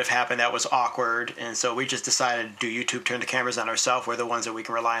that might have happened that was awkward. And so we just decided to do YouTube, turn the cameras on ourselves. We're the ones that we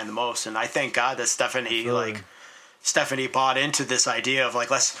can rely on the most. And I thank God that Stephanie bought into this idea of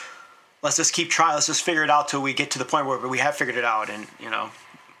like, let's just keep trying. Let's just figure it out till we get to the point where we have figured it out. And,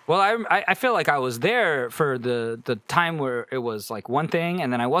 Well, I feel like I was there for the time where it was like one thing,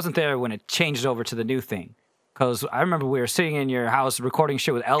 and then I wasn't there when it changed over to the new thing. Because I remember we were sitting in your house recording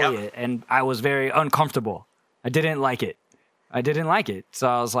shit with Elliot, and I was very uncomfortable. I didn't like it. So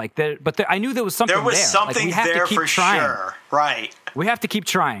I was like, I knew there was something there. There was something like, there for sure. Right. We have to keep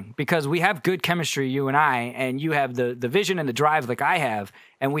trying because we have good chemistry, you and I, and you have the vision and the drive like I have,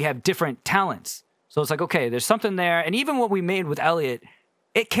 and we have different talents. So it's like, okay, there's something there. And even what we made with Elliot,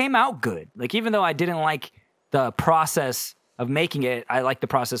 it came out good. Like, even though I didn't like the process of making it, I like the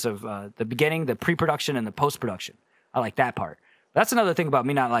process of the beginning, the pre-production, and the post-production. I like that part. That's another thing about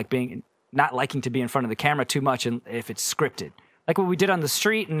me not liking to be in front of the camera too much and if it's scripted. Like what we did on the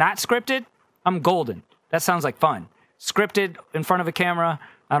street, not scripted, I'm golden. That sounds like fun. Scripted in front of a camera,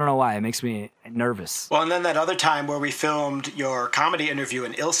 I don't know why. It makes me nervous. Well, and then that other time where we filmed your comedy interview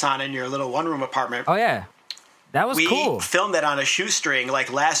in Ilsan in your little one-room apartment. Oh, yeah. That was cool. We filmed that on a shoestring.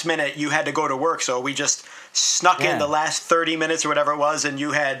 Like last minute, you had to go to work, so we just snuck in the last 30 minutes or whatever it was, and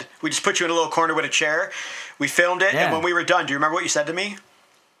we just put you in a little corner with a chair. We filmed it, and when we were done, do you remember what you said to me?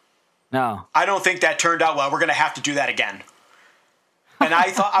 No. I don't think that turned out well. We're going to have to do that again. And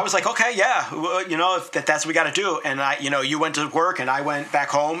I was like, okay, yeah, if that's what we got to do. And you went to work, and I went back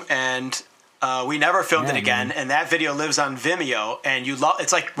home, and We never filmed it again, man. and that video lives on Vimeo. And you love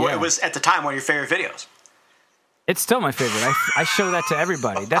it's like it was at the time one of your favorite videos. It's still my favorite. I show that to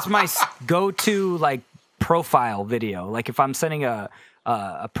everybody. That's my go-to like profile video. Like if I'm sending a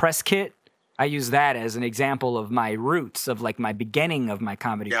press kit, I use that as an example of my roots, of like my beginning of my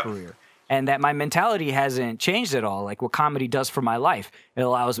comedy career. And that my mentality hasn't changed at all, like what comedy does for my life. It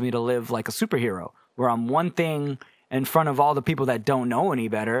allows me to live like a superhero, where I'm one thing in front of all the people that don't know any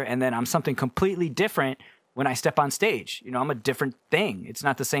better, and then I'm something completely different when I step on stage. You know, I'm a different thing. It's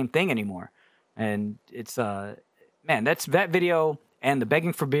not the same thing anymore. And it's, man, that video and the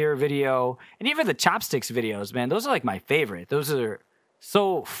Begging for Beer video, and even the Chopsticks videos, man, those are like my favorite. Those are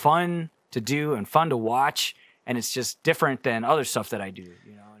so fun to do and fun to watch, and it's just different than other stuff that I do,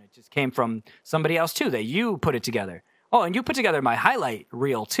 you know. And it just came from somebody else too, that you put it together. Oh, and you put together my highlight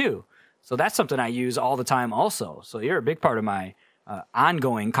reel too, so that's something I use all the time also. So you're a big part of my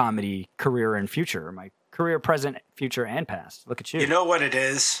ongoing comedy career and future, my career present, future, and past. Look at you. You know what it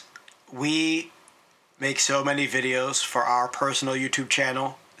is? We make so many videos for our personal YouTube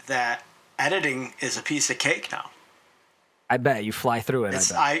channel that editing is a piece of cake now. I bet you fly through it.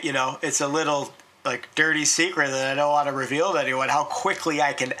 It's a little like dirty secret that I don't want to reveal to anyone. How quickly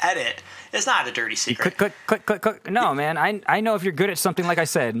I can edit. It's not a dirty secret. Click. No, man. I know if you're good at something. Like I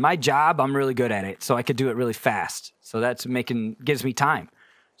said, my job, I'm really good at it, so I could do it really fast. So that's gives me time.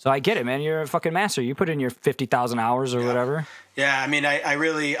 So I get it, man. You're a fucking master. You put in your 50,000 hours or whatever. Yeah, I mean,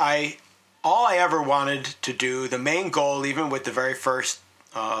 all I ever wanted to do, the main goal, even with the very first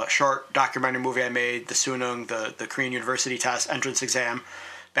short documentary movie I made, the Sunung, the Korean University test entrance exam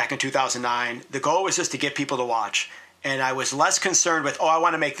back in 2009, the goal was just to get people to watch. And I was less concerned with, I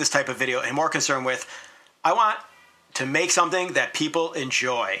want to make this type of video, and more concerned with, I want to make something that people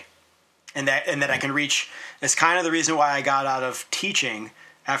enjoy and that I can reach. It's kind of the reason why I got out of teaching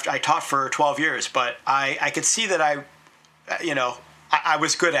after I taught for 12 years. But I could see that I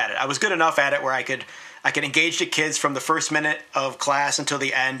was good at it. I was good enough at it where I could engage the kids from the first minute of class until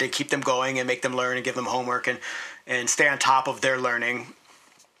the end and keep them going and make them learn and give them homework and stay on top of their learning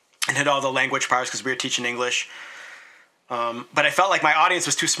and hit all the language parts because we were teaching English. But I felt like my audience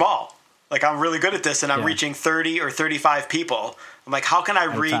was too small. Like, I'm really good at this and I'm reaching 30 or 35 people. I'm like, how can I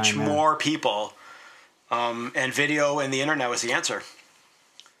reach more people? And video and the internet was the answer.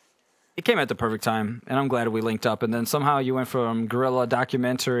 It came at the perfect time, and I'm glad we linked up. And then somehow you went from guerrilla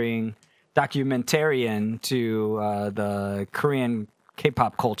documentarian to the Korean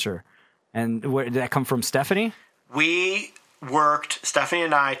K-pop culture. And where did that come from, Stephanie? We worked, Stephanie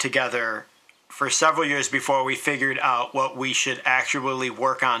and I, together for several years before we figured out what we should actually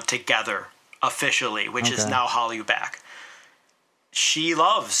work on together officially, which is now Holly You Back. She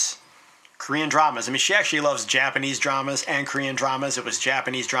loves Korean dramas. I mean, she actually loves Japanese dramas and Korean dramas. It was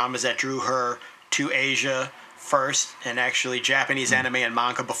Japanese dramas that drew her to Asia first, and actually Japanese anime and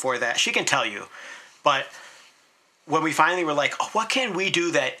manga before that. She can tell you. But when we finally were like, what can we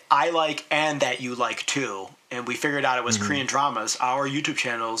do that I like and that you like too? And we figured out it was Korean dramas. Our YouTube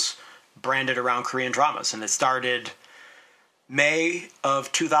channel's branded around Korean dramas. And it started May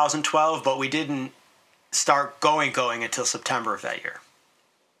of 2012, but we didn't start going until September of that year.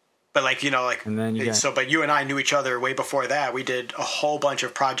 But but you and I knew each other way before that. We did a whole bunch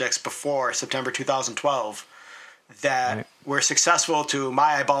of projects before September 2012 that were successful to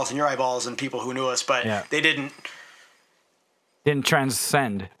my eyeballs and your eyeballs and people who knew us, but they didn't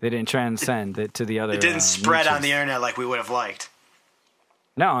transcend. They didn't transcend it to the other. It didn't spread niches on the internet like we would have liked.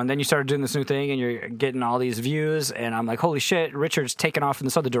 No, and then you started doing this new thing, and you're getting all these views, and I'm like, holy shit, Richard's taken off in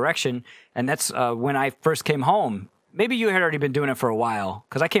this other direction. And that's when I first came home. Maybe you had already been doing it for a while,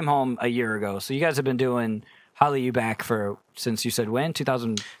 because I came home a year ago. So you guys have been doing Holly You Back since you said when?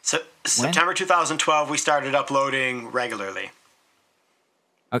 2000? September 2012, we started uploading regularly.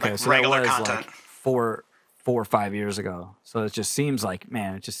 Okay, so regular that was content. Like 4 or 5 years ago. So it just seems like,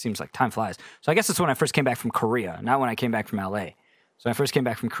 time flies. So I guess it's when I first came back from Korea, not when I came back from LA. So when I first came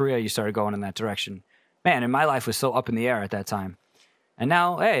back from Korea, you started going in that direction. Man, and my life was so up in the air at that time. And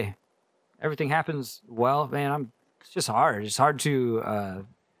now, hey, everything happens well. Man, it's just hard. It's hard to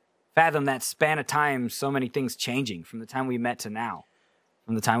fathom that span of time, so many things changing from the time we met to now.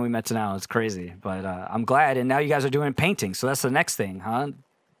 It's crazy. But I'm glad. And now you guys are doing painting. So that's the next thing, huh?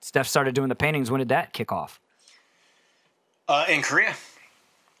 Steph started doing the paintings. When did that kick off? In Korea.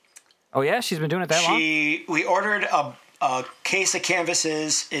 Oh, yeah? She's been doing it that long? We ordered a case of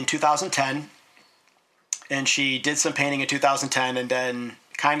canvases in 2010. And she did some painting in 2010 and then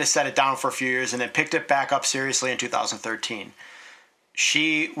kind of set it down for a few years and then picked it back up seriously in 2013.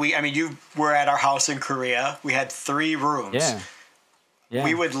 You were at our house in Korea. We had 3 rooms. Yeah.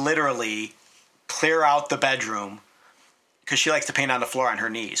 We would literally clear out the bedroom because she likes to paint on the floor on her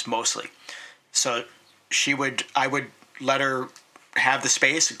knees mostly. So I would let her have the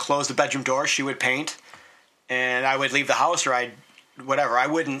space and close the bedroom door. She would paint, and I would leave the house, or whatever. I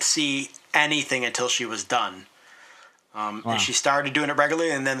wouldn't see anything until she was done. Wow. And she started doing it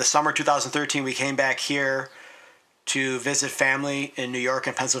regularly. And then the summer 2013, we came back here to visit family in New York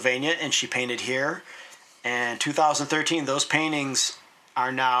and Pennsylvania, and she painted here. And 2013, those paintings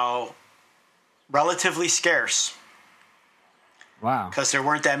are now relatively scarce. Wow. Because there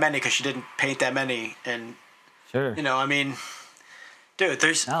weren't that many, because she didn't paint that many. And, Sure. I mean, dude,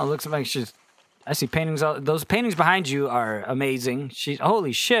 there's... Now it looks like I see paintings. Those paintings behind you are amazing.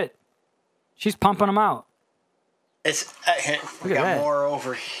 Holy shit. She's pumping them out. We got more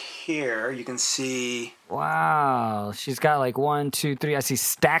over here. You can see... Wow. She's got like 1, 2, 3. I see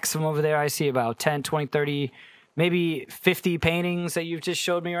stacks of them over there. I see about 10, 20, 30, maybe 50 paintings that you've just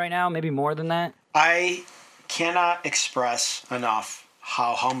showed me right now. Maybe more than that. I cannot express enough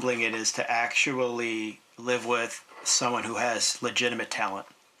how humbling it is to actually live with someone who has legitimate talent.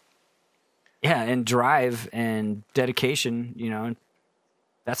 Yeah, and drive and dedication,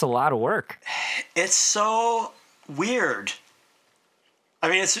 that's a lot of work. It's so weird. I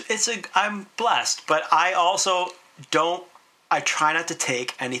mean, I'm blessed, but I also I try not to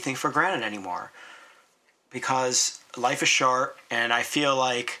take anything for granted anymore, because life is short, and I feel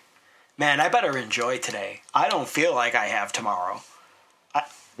like, man, I better enjoy today. I don't feel like I have tomorrow.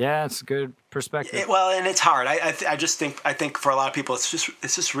 Yeah, it's a good perspective. And it's hard. I just think for a lot of people, it's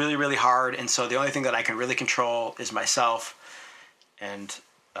just really, really hard. And so the only thing that I can really control is myself. And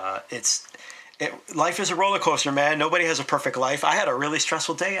life is a roller coaster, man. Nobody has a perfect life. I had a really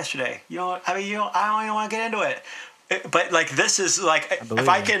stressful day yesterday. I don't even want to get into it. But like, this is like, if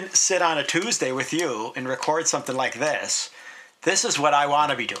I can sit on a Tuesday with you and record something like this is what I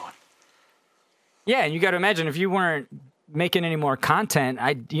want to be doing. Yeah, and you got to imagine, if you weren't making any more content,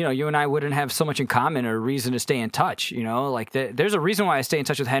 you and I wouldn't have so much in common, or reason to stay in touch. Like there's a reason why I stay in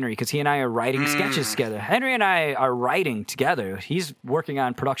touch with Henry, because he and I are writing sketches together. Henry and I are writing together. He's working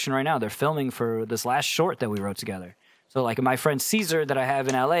on production right now. They're filming for this last short that we wrote together. So like my friend Caesar that I have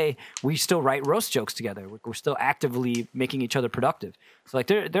in LA, we still write roast jokes together. We're still actively making each other productive. So like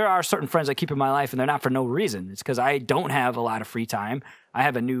there are certain friends I keep in my life, and they're not for no reason. It's because I don't have a lot of free time. I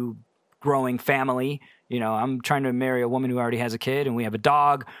have a new growing family. I'm trying to marry a woman who already has a kid, and we have a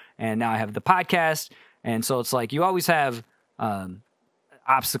dog, and now I have the podcast. And so it's like you always have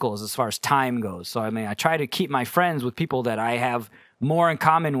obstacles as far as time goes. So, I mean, I try to keep my friends with people that I have more in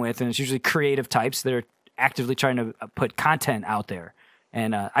common with, and it's usually creative types that are actively trying to put content out there.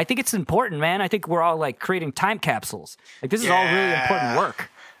 And I think it's important, man. I think we're all like creating time capsules. Like, this is all really important work.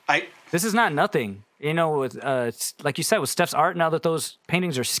 This is not nothing. With like you said, with Steph's art, now that those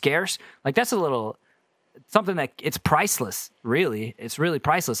paintings are scarce, like that's something that it's priceless, really. It's really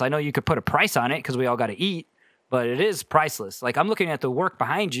priceless. I know you could put a price on it because we all got to eat, but it is priceless. Like, I'm looking at the work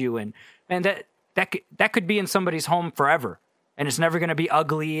behind you, and that could be in somebody's home forever. And it's never going to be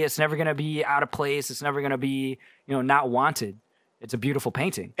ugly. It's never going to be out of place. It's never going to be, not wanted. It's a beautiful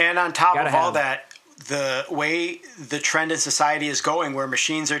painting. And on top of all that, the way the trend in society is going, where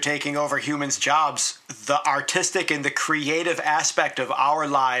machines are taking over humans' jobs, the artistic and the creative aspect of our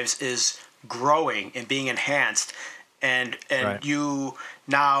lives is growing and being enhanced. And right. You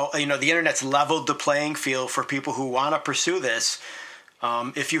now, the internet's leveled the playing field for people who want to pursue this.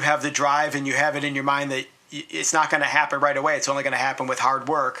 If you have the drive and you have it in your mind that it's not going to happen right away, it's only going to happen with hard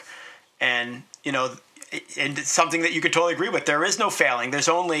work. And, and it's something that you could totally agree with. There is no failing. There's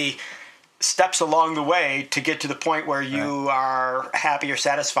only steps along the way to get to the point where you are happy or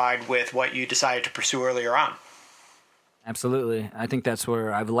satisfied with what you decided to pursue earlier on. Absolutely. I think that's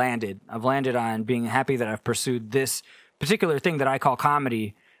where I've landed. I've landed on being happy that I've pursued this particular thing that I call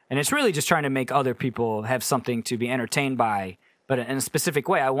comedy. And it's really just trying to make other people have something to be entertained by, but in a specific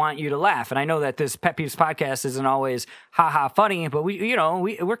way. I want you to laugh. And I know that this Pet Peeves podcast isn't always ha-ha funny, but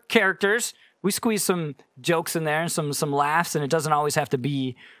we're characters. We squeeze some jokes in there and some laughs, and it doesn't always have to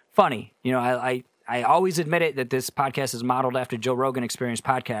be funny. I always admit it that this podcast is modeled after Joe Rogan Experience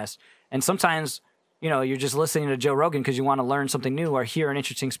podcast. And sometimes, you're just listening to Joe Rogan because you want to learn something new or hear an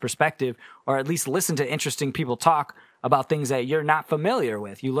interesting perspective, or at least listen to interesting people talk about things that you're not familiar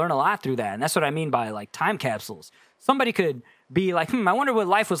with. You learn a lot through that. And that's what I mean by like time capsules. Somebody could be like, I wonder what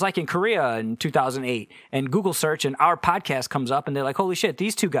life was like in Korea in 2008. And Google search and our podcast comes up and they're like, holy shit,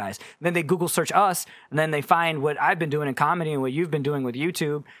 these two guys. And then they Google search us and then they find what I've been doing in comedy and what you've been doing with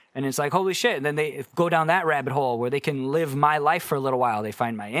YouTube. And it's like, holy shit. And then they go down that rabbit hole where they can live my life for a little while. They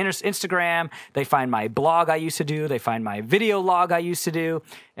find my Instagram. They find my blog I used to do. They find my video log I used to do.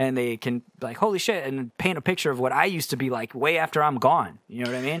 And they can like, holy shit, and paint a picture of what I used to be like way after I'm gone. You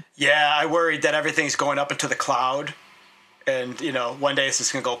know what I mean? Yeah, I worried that everything's going up into the cloud. And, one day it's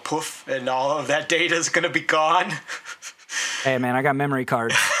just going to go poof and all of that data is going to be gone. Hey, man, I got memory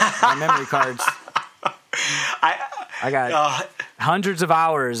cards. My memory cards. I got hundreds of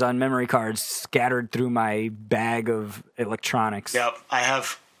hours on memory cards scattered through my bag of electronics. Yep, I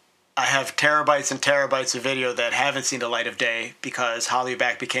have terabytes and terabytes of video that haven't seen the light of day because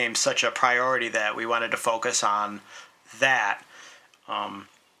Hollyback became such a priority that we wanted to focus on that. And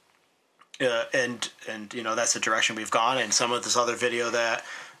that's the direction we've gone. And some of this other video that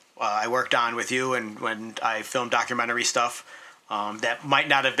I worked on with you and when I filmed documentary stuff that might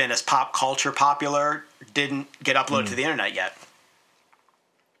not have been as pop culture popular didn't get uploaded to the internet yet.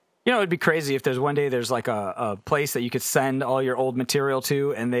 It'd be crazy if one day there's like a place that you could send all your old material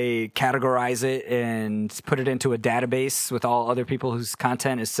to and they categorize it and put it into a database with all other people whose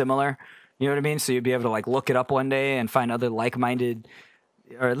content is similar. You know what I mean? So you'd be able to like look it up one day and find other like-minded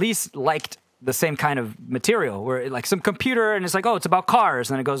or at least liked the same kind of material where like some computer and it's like, oh, it's about cars.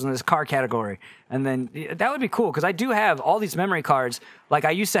 And then it goes in this car category. And then that would be cool. Cause I do have all these memory cards. Like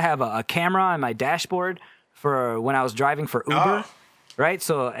I used to have a camera on my dashboard for when I was driving for Uber. Right.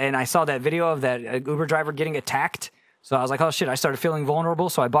 So, and I saw that video of that Uber driver getting attacked. So I was like, oh shit, I started feeling vulnerable.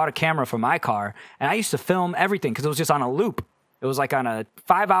 So I bought a camera for my car and I used to film everything cause it was just on a loop. It was like on a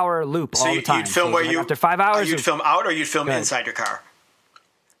 5-hour loop all the time. You'd film so after 5 hours, you'd film out or you'd film inside your car?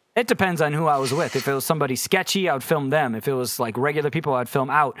 It depends on who I was with. If it was somebody sketchy, I would film them. If it was like regular people, I'd film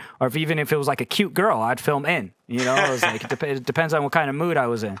out. Or even if it was like a cute girl, I'd film in. It was like it depends on what kind of mood I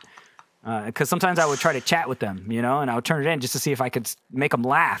was in. Because sometimes I would try to chat with them, and I would turn it in just to see if I could make them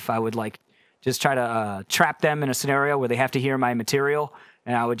laugh. I would like just try to trap them in a scenario where they have to hear my material,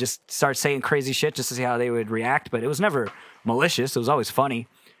 and I would just start saying crazy shit just to see how they would react. But it was never malicious. It was always funny.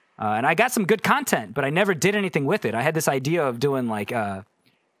 And I got some good content, but I never did anything with it. I had this idea of doing like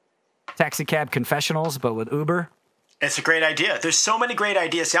taxi cab confessionals, but with Uber. It's a great idea. There's so many great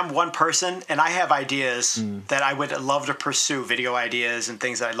ideas. See, I'm one person, and I have ideas that I would love to pursue, video ideas and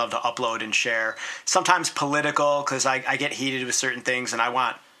things that I'd love to upload and share. Sometimes political, because I get heated with certain things, and I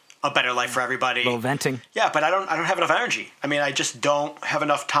want a better life for everybody. A little venting. Yeah, but I don't have enough energy. I mean, I just don't have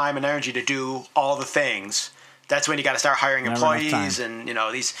enough time and energy to do all the things. That's when you got to start hiring employees, and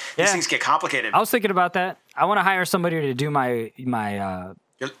these things get complicated. I was thinking about that. I want to hire somebody to do my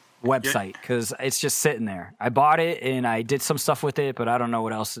website because it's just sitting there. I bought it and I did some stuff with it, but I don't know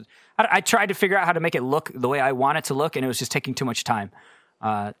what else. I tried to figure out how to make it look the way I want it to look, and it was just taking too much time.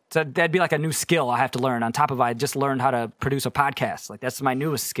 So that'd be like a new skill I have to learn. On top of I just learned how to produce a podcast. Like that's my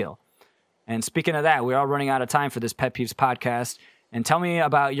newest skill. And speaking of that, we're all running out of time for this Pet Peeves podcast. And tell me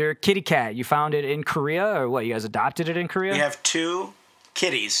about your kitty cat. You found it in Korea, or what? You guys adopted it in Korea? We have 2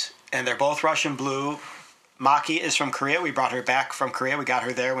 kitties, and they're both Russian blue. Maki is from Korea. We brought her back from Korea. We got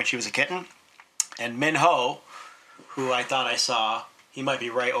her there when she was a kitten. And Min-ho, who I thought I saw, he might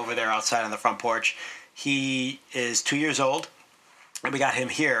be right over there outside on the front porch. He is 2 years old, and we got him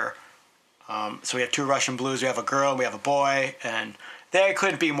here. So we have 2 Russian blues. We have a girl and we have a boy, and they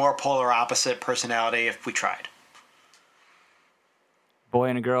couldn't be more polar opposite personality if we tried. Boy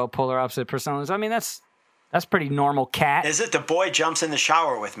and a girl, polar opposite personalities. I mean, that's pretty normal cat. Is it? The boy jumps in the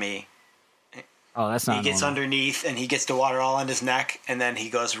shower with me. Oh, that's not He gets normal. underneath, and he gets the water all on his neck, and then he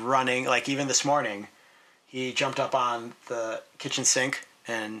goes running. Like, even this morning, he jumped up on the kitchen sink,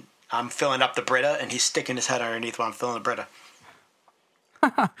 and I'm filling up the Brita, and he's sticking his head underneath while I'm filling the Brita.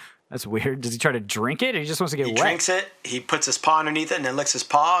 That's weird. Does he try to drink it, or he just wants to get wet? He drinks it, he puts his paw underneath it, and then licks his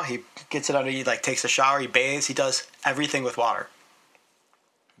paw. He gets it underneath, like, takes a shower, he bathes, he does everything with water.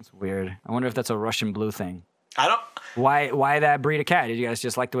 That's weird. I wonder if that's a Russian blue thing. I don't... Why that breed of cat? Did you guys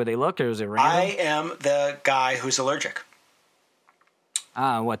just like the way they look, or was it random? I am the guy who's allergic.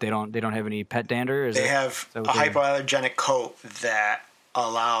 What? They don't have any pet dander? They have a hypoallergenic coat that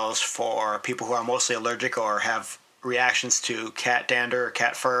allows for people who are mostly allergic or have reactions to cat dander or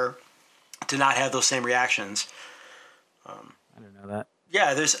cat fur to not have those same reactions. I didn't know that.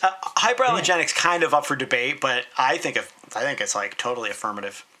 Yeah, there's hyperallergenic's kind of up for debate, but I think it's like totally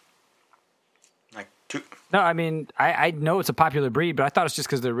affirmative. No, I mean, I know it's a popular breed, but I thought it's just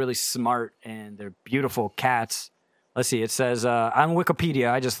because they're really smart and they're beautiful cats. Let's see. It says on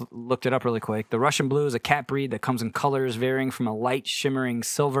Wikipedia, I just looked it up really quick. The Russian Blue is a cat breed that comes in colors varying from a light shimmering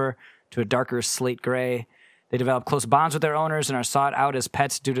silver to a darker slate gray. They develop close bonds with their owners and are sought out as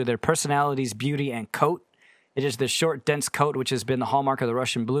pets due to their personalities, beauty, and coat. It is the short, dense coat which has been the hallmark of the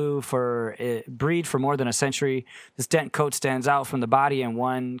Russian Blue breed for more than a century. This dense coat stands out from the body, and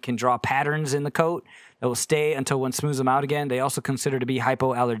one can draw patterns in the coat that will stay until one smooths them out again. They also consider to be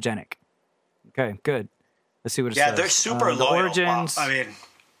hypoallergenic. Okay, good. Let's see what it says. Yeah, they're super loyal. Origins.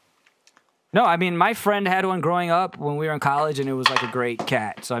 Wow. I mean, my friend had one growing up when we were in college, and it was like a great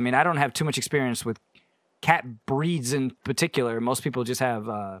cat. So, I mean, I don't have too much experience with cat breeds in particular. Most people just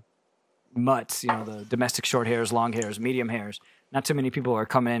have mutts, the domestic short hairs, long hairs, medium hairs. Not too many people are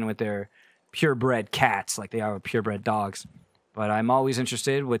coming in with their purebred cats like they are with purebred dogs. But I'm always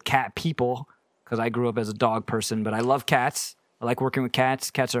interested with cat people because I grew up as a dog person, but I love cats. I like working with cats.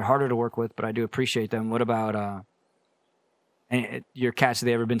 Cats are harder to work with, but I do appreciate them. What about your cats? Have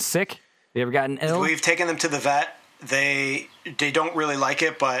they ever been sick? Have they ever gotten ill? We've taken them to the vet. They don't really like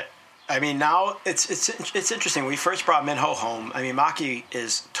it, but I mean, now it's interesting. We first brought Minho home. I mean, Maki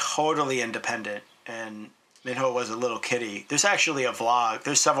is totally independent, and Minho was a little kitty. There's actually a vlog.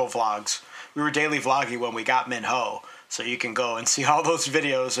 There's several vlogs. We were daily vlogging when we got Minho, so you can go and see all those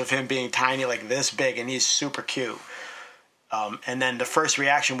videos of him being tiny, like this big, and he's super cute. And then the first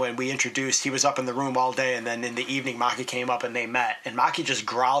reaction when we introduced, he was up in the room all day, and then in the evening, Maki came up and they met, and Maki just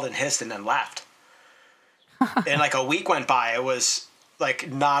growled and hissed and then left. And like a week went by. It was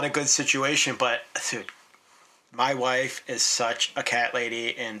like not a good situation, but dude, my wife is such a cat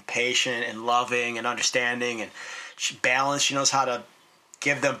lady and patient and loving and understanding, and she's balanced. She knows how to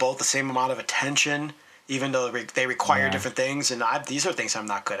give them both the same amount of attention, even though they require different things. And these are things I'm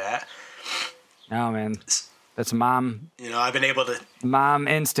not good at. No, man. That's mom. I've been able to. Mom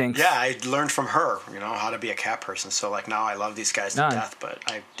instincts. Yeah, I learned from her, how to be a cat person. So like now I love these guys to death, but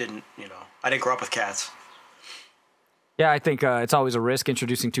I didn't grow up with cats. Yeah, I think it's always a risk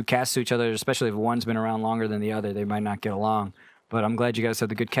introducing two cats to each other, especially if one's been around longer than the other. They might not get along. But I'm glad you guys had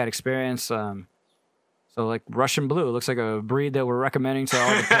the good cat experience. So like Russian Blue, it looks like a breed that we're recommending to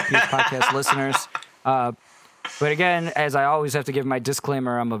all the Pet Peeves podcast listeners. But again, as I always have to give my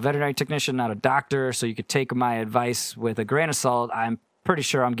disclaimer, I'm a veterinary technician, not a doctor, so you could take my advice with a grain of salt. I'm pretty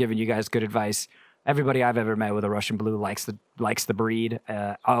sure I'm giving you guys good advice. Everybody I've ever met with a Russian Blue likes the breed.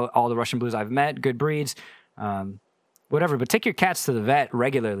 All the Russian Blues I've met, good breeds, whatever. But take your cats to the vet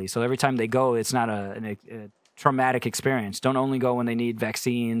regularly, so every time they go, it's not a traumatic experience. Don't only go when they need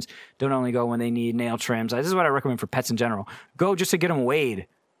vaccines. Don't only go when they need nail trims. This is what I recommend for pets in general. Go just to get them weighed.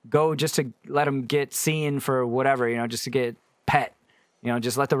 Go just to let them get seen for whatever, just to get pet.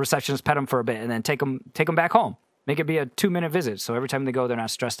 Just let the receptionist pet them for a bit and then take them back home. Make it be a 2-minute visit. So every time they go, they're not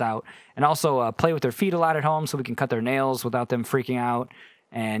stressed out. And also play with their feet a lot at home so we can cut their nails without them freaking out.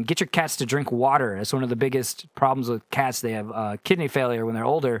 And get your cats to drink water. That's one of the biggest problems with cats. They have kidney failure when they're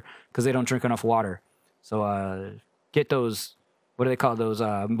older because they don't drink enough water. So get those, what do they call those?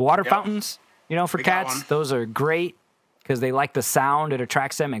 Water fountains, for cats. Those are great. Because they like the sound, it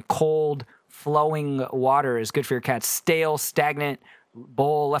attracts them, and cold, flowing water is good for your cats. Stale, stagnant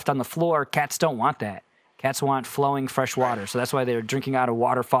bowl left on the floor, cats don't want that. Cats want flowing, fresh water. So that's why they're drinking out of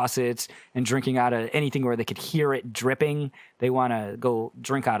water faucets and drinking out of anything where they could hear it dripping. They want to go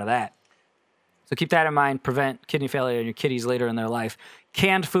drink out of that. So keep that in mind. Prevent kidney failure in your kitties later in their life.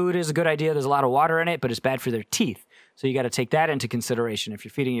 Canned food is a good idea. There's a lot of water in it, but it's bad for their teeth. So you got to take that into consideration. If you're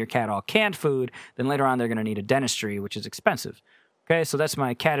feeding your cat all canned food, then later on they're going to need a dentistry, which is expensive. Okay, so that's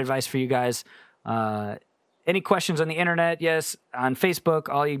my cat advice for you guys. Any questions on the internet? Yes, on Facebook,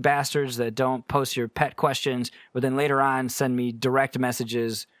 all you bastards that don't post your pet questions, but then later on send me direct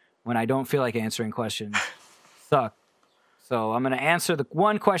messages when I don't feel like answering questions. Suck. So I'm going to answer the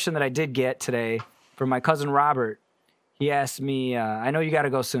one question that I did get today from my cousin Robert. He asked me, I know you got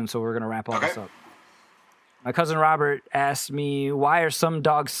to go soon, so we're going to wrap all this up. My cousin Robert asked me, why are some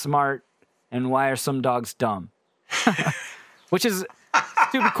dogs smart and why are some dogs dumb? Which is a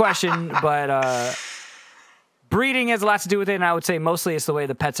stupid question, but breeding has a lot to do with it, and I would say mostly it's the way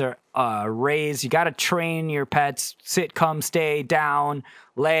the pets are raised. You got to train your pets, sit, come, stay, down,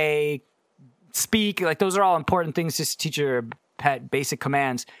 lay, speak. Like, those are all important things just to teach your pet basic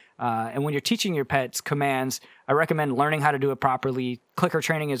commands. And when you're teaching your pets commands, I recommend learning how to do it properly. Clicker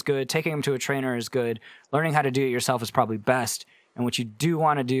training is good. Taking them to a trainer is good. Learning how to do it yourself is probably best. And what you do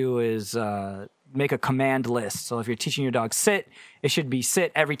want to do is make a command list. So if you're teaching your dog sit, it should be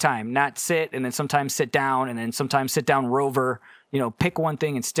sit every time, not sit and then sometimes sit down and then sometimes sit down rover. Pick one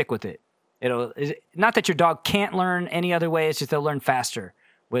thing and stick with it. Not that your dog can't learn any other way. It's just they'll learn faster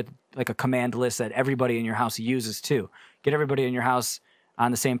with like a command list that everybody in your house uses too. Get everybody in your house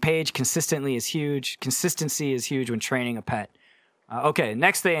on the same page. Consistency is huge when training a pet. Okay,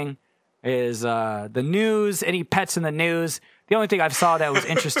 next thing is the news. Any pets in the news? The only thing I saw that was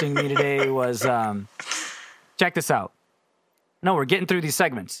interesting to me today was, check this out. No, we're getting through these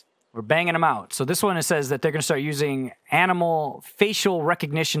segments. We're banging them out. So this one, it says that they're going to start using animal facial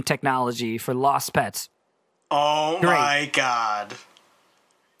recognition technology for lost pets. Oh, great. My God.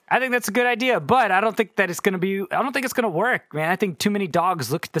 I think that's a good idea, but I don't think it's going to work, man. I think too many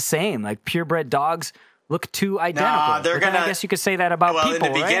dogs look the same. Like purebred dogs look too identical. I guess you could say that about people,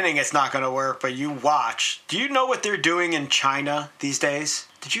 in the beginning, it's not going to work, but you watch. Do you know what they're doing in China these days?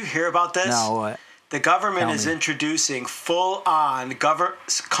 Did you hear about this? No, what? The government is introducing full-on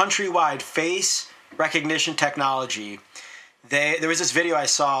countrywide face recognition technology. There was this video I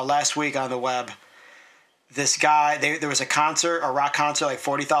saw last week on the web. This guy, there was a rock concert, like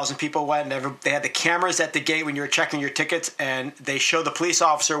 40,000 people went, and they had the cameras at the gate when you were checking your tickets, and they showed the police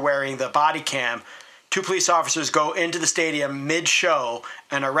officer wearing the body cam. 2 police officers go into the stadium mid-show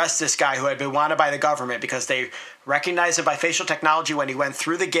and arrest this guy who had been wanted by the government because they recognized him by facial technology when he went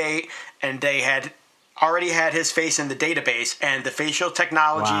through the gate, and they had already had his face in the database, and the facial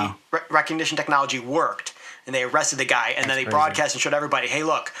technology, recognition technology worked, and they arrested the guy, and then they broadcast and showed everybody, hey,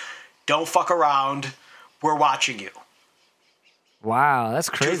 look, don't fuck around. We're watching you. Wow, that's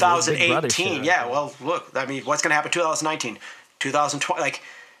crazy. 2018, yeah. Well, look, I mean, what's going to happen 2019, 2020? Like,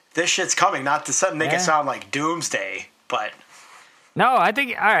 this shit's coming. Not to make it sound like doomsday, but... No, I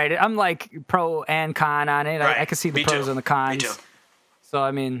think, all right, I'm like pro and con on it. Right. I can see the pros and the cons. Me too. So, I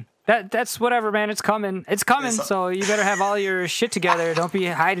mean, that's whatever, man. It's coming. It's coming, so you better have all your shit together. Don't be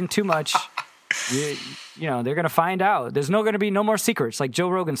hiding too much. You know, they're going to find out. There's going to be no more secrets. Like Joe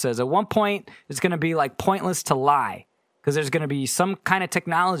Rogan says, at one point, it's going to be like pointless to lie because there's going to be some kind of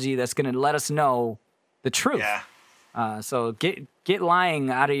technology that's going to let us know the truth. Yeah. So get lying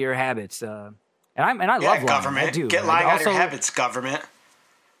out of your habits. And I love lying. Government. I do. Get lying out of your habits, government.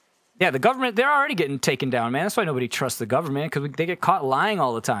 Yeah, the government, they're already getting taken down, man. That's why nobody trusts the government, because they get caught lying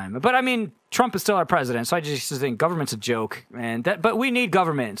all the time. But, I mean, Trump is still our president, so I just think government's a joke. But we need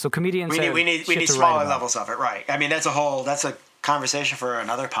government, so comedians we need smaller levels of it, right. I mean, that's a conversation for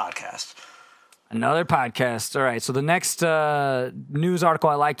another podcast. Another podcast. All right, so the next news article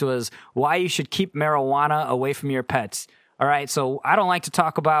I liked was why you should keep marijuana away from your pets. All right, so I don't like to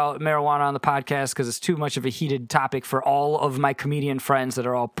talk about marijuana on the podcast because it's too much of a heated topic for all of my comedian friends that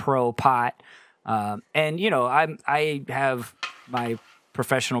are all pro pot. And, you know, I have my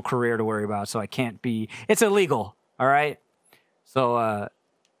professional career to worry about, so I can't be... It's illegal, all right? So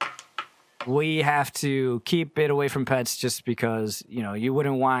we have to keep it away from pets just because, you know, you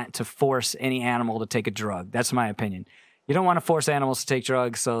wouldn't want to force any animal to take a drug. That's my opinion. You don't want to force animals to take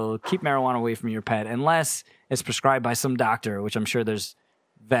drugs, so keep marijuana away from your pet unless it's prescribed by some doctor, which I'm sure there's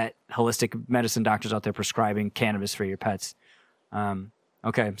holistic medicine doctors out there prescribing cannabis for your pets.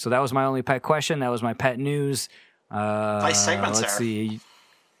 Okay, so that was my only pet question. That was my pet news. Nice segments let's see.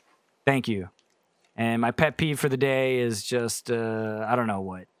 Thank you. And my pet peeve for the day is just I don't know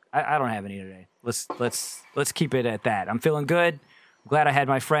what. I don't have any today. Let's keep it at that. I'm feeling good. I'm glad I had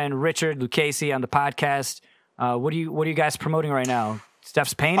my friend Richard Lucchesi on the podcast. What are you guys promoting right now?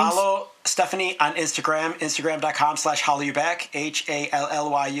 Steph's paintings? Follow Stephanie on Instagram, instagram.com/hollowuback,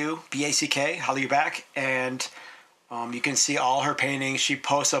 HALLYUBACK, hollowuback. And you can see all her paintings. She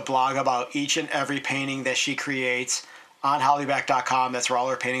posts a blog about each and every painting that she creates on hollowuback.com. That's where all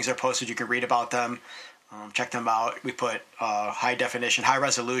her paintings are posted. You can read about them. Check them out. We put high definition, high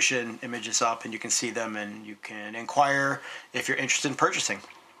resolution images up, and you can see them, and you can inquire if you're interested in purchasing.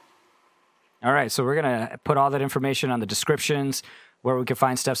 All right, so we're going to put all that information on the descriptions where we can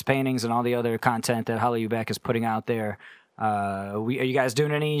find Steph's paintings and all the other content that Holly Uback is putting out there. Are you guys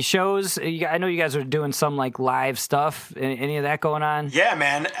doing any shows? I know you guys are doing some like live stuff. Any of that going on? Yeah,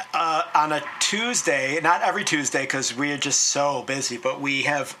 man. On a Tuesday, not every Tuesday because we are just so busy, but we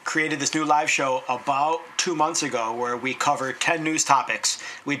have created this new live show about 2 months ago where we cover 10 news topics.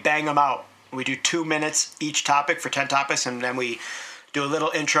 We bang them out. We do 2 minutes each topic for 10 topics, and then we do a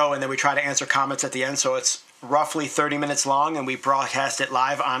little intro, and then we try to answer comments at the end. So it's roughly 30 minutes long, and we broadcast it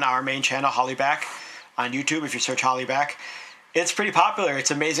live on our main channel, Hollyback, on YouTube. If you search Hollyback, it's pretty popular.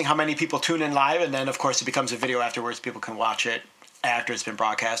 It's amazing how many people tune in live, and then, of course, it becomes a video afterwards. People can watch it after it's been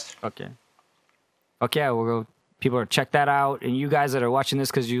broadcast. Okay, we'll go. People are check that out. And you guys that are watching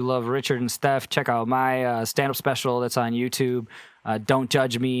this because you love Richard and Steph, check out my stand-up special that's on YouTube. Don't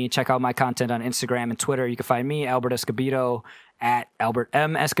Judge Me. Check out my content on Instagram and Twitter. You can find me, Albert Escobedo, at Albert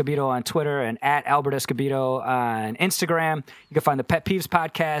M. Escobedo on Twitter and at Albert Escobedo on Instagram. You can find the Pet Peeves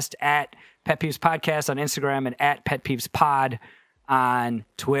Podcast at Pet Peeves Podcast on Instagram and at Pet Peeves Pod on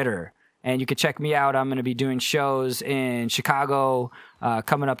Twitter. And you can check me out. I'm going to be doing shows in Chicago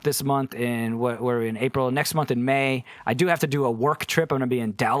coming up this month we're in April, next month in May. I do have to do a work trip. I'm going to be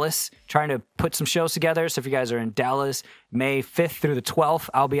in Dallas trying to put some shows together. So if you guys are in Dallas, May 5th through the 12th,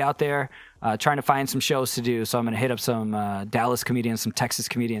 I'll be out there trying to find some shows to do. So I'm going to hit up some Dallas comedians, some Texas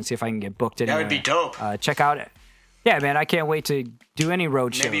comedians, see if I can get booked anywhere. That would be dope. Check out it. Yeah, man, I can't wait to do any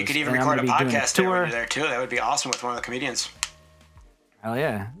road shows. Maybe you could even record a podcast there when you're there, too. That would be awesome with one of the comedians. Hell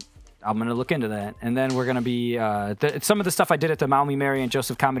yeah. I'm going to look into that. And then we're going to be, some of the stuff I did at the Maumee Mary and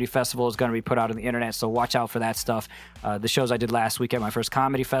Joseph Comedy Festival is going to be put out on the internet, so watch out for that stuff. The shows I did last week at my first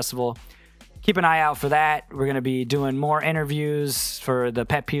comedy festival. Keep an eye out for that. We're going to be doing more interviews for the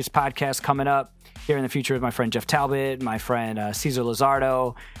Pet Peeves podcast coming up here in the future with my friend Jeff Talbot, my friend Cesar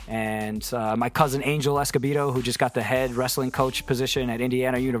Lizardo, and my cousin Angel Escobedo, who just got the head wrestling coach position at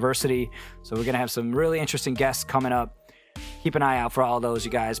Indiana University. So we're going to have some really interesting guests coming up. Keep an eye out for all those,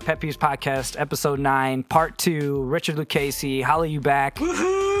 you guys. Pet Peeves Podcast, Episode 9, Part 2, Richard Lucchesi, Holly, you back.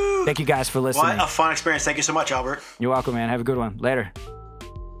 Woohoo! Thank you guys for listening. What a fun experience. Thank you so much, Albert. You're welcome, man. Have a good one. Later.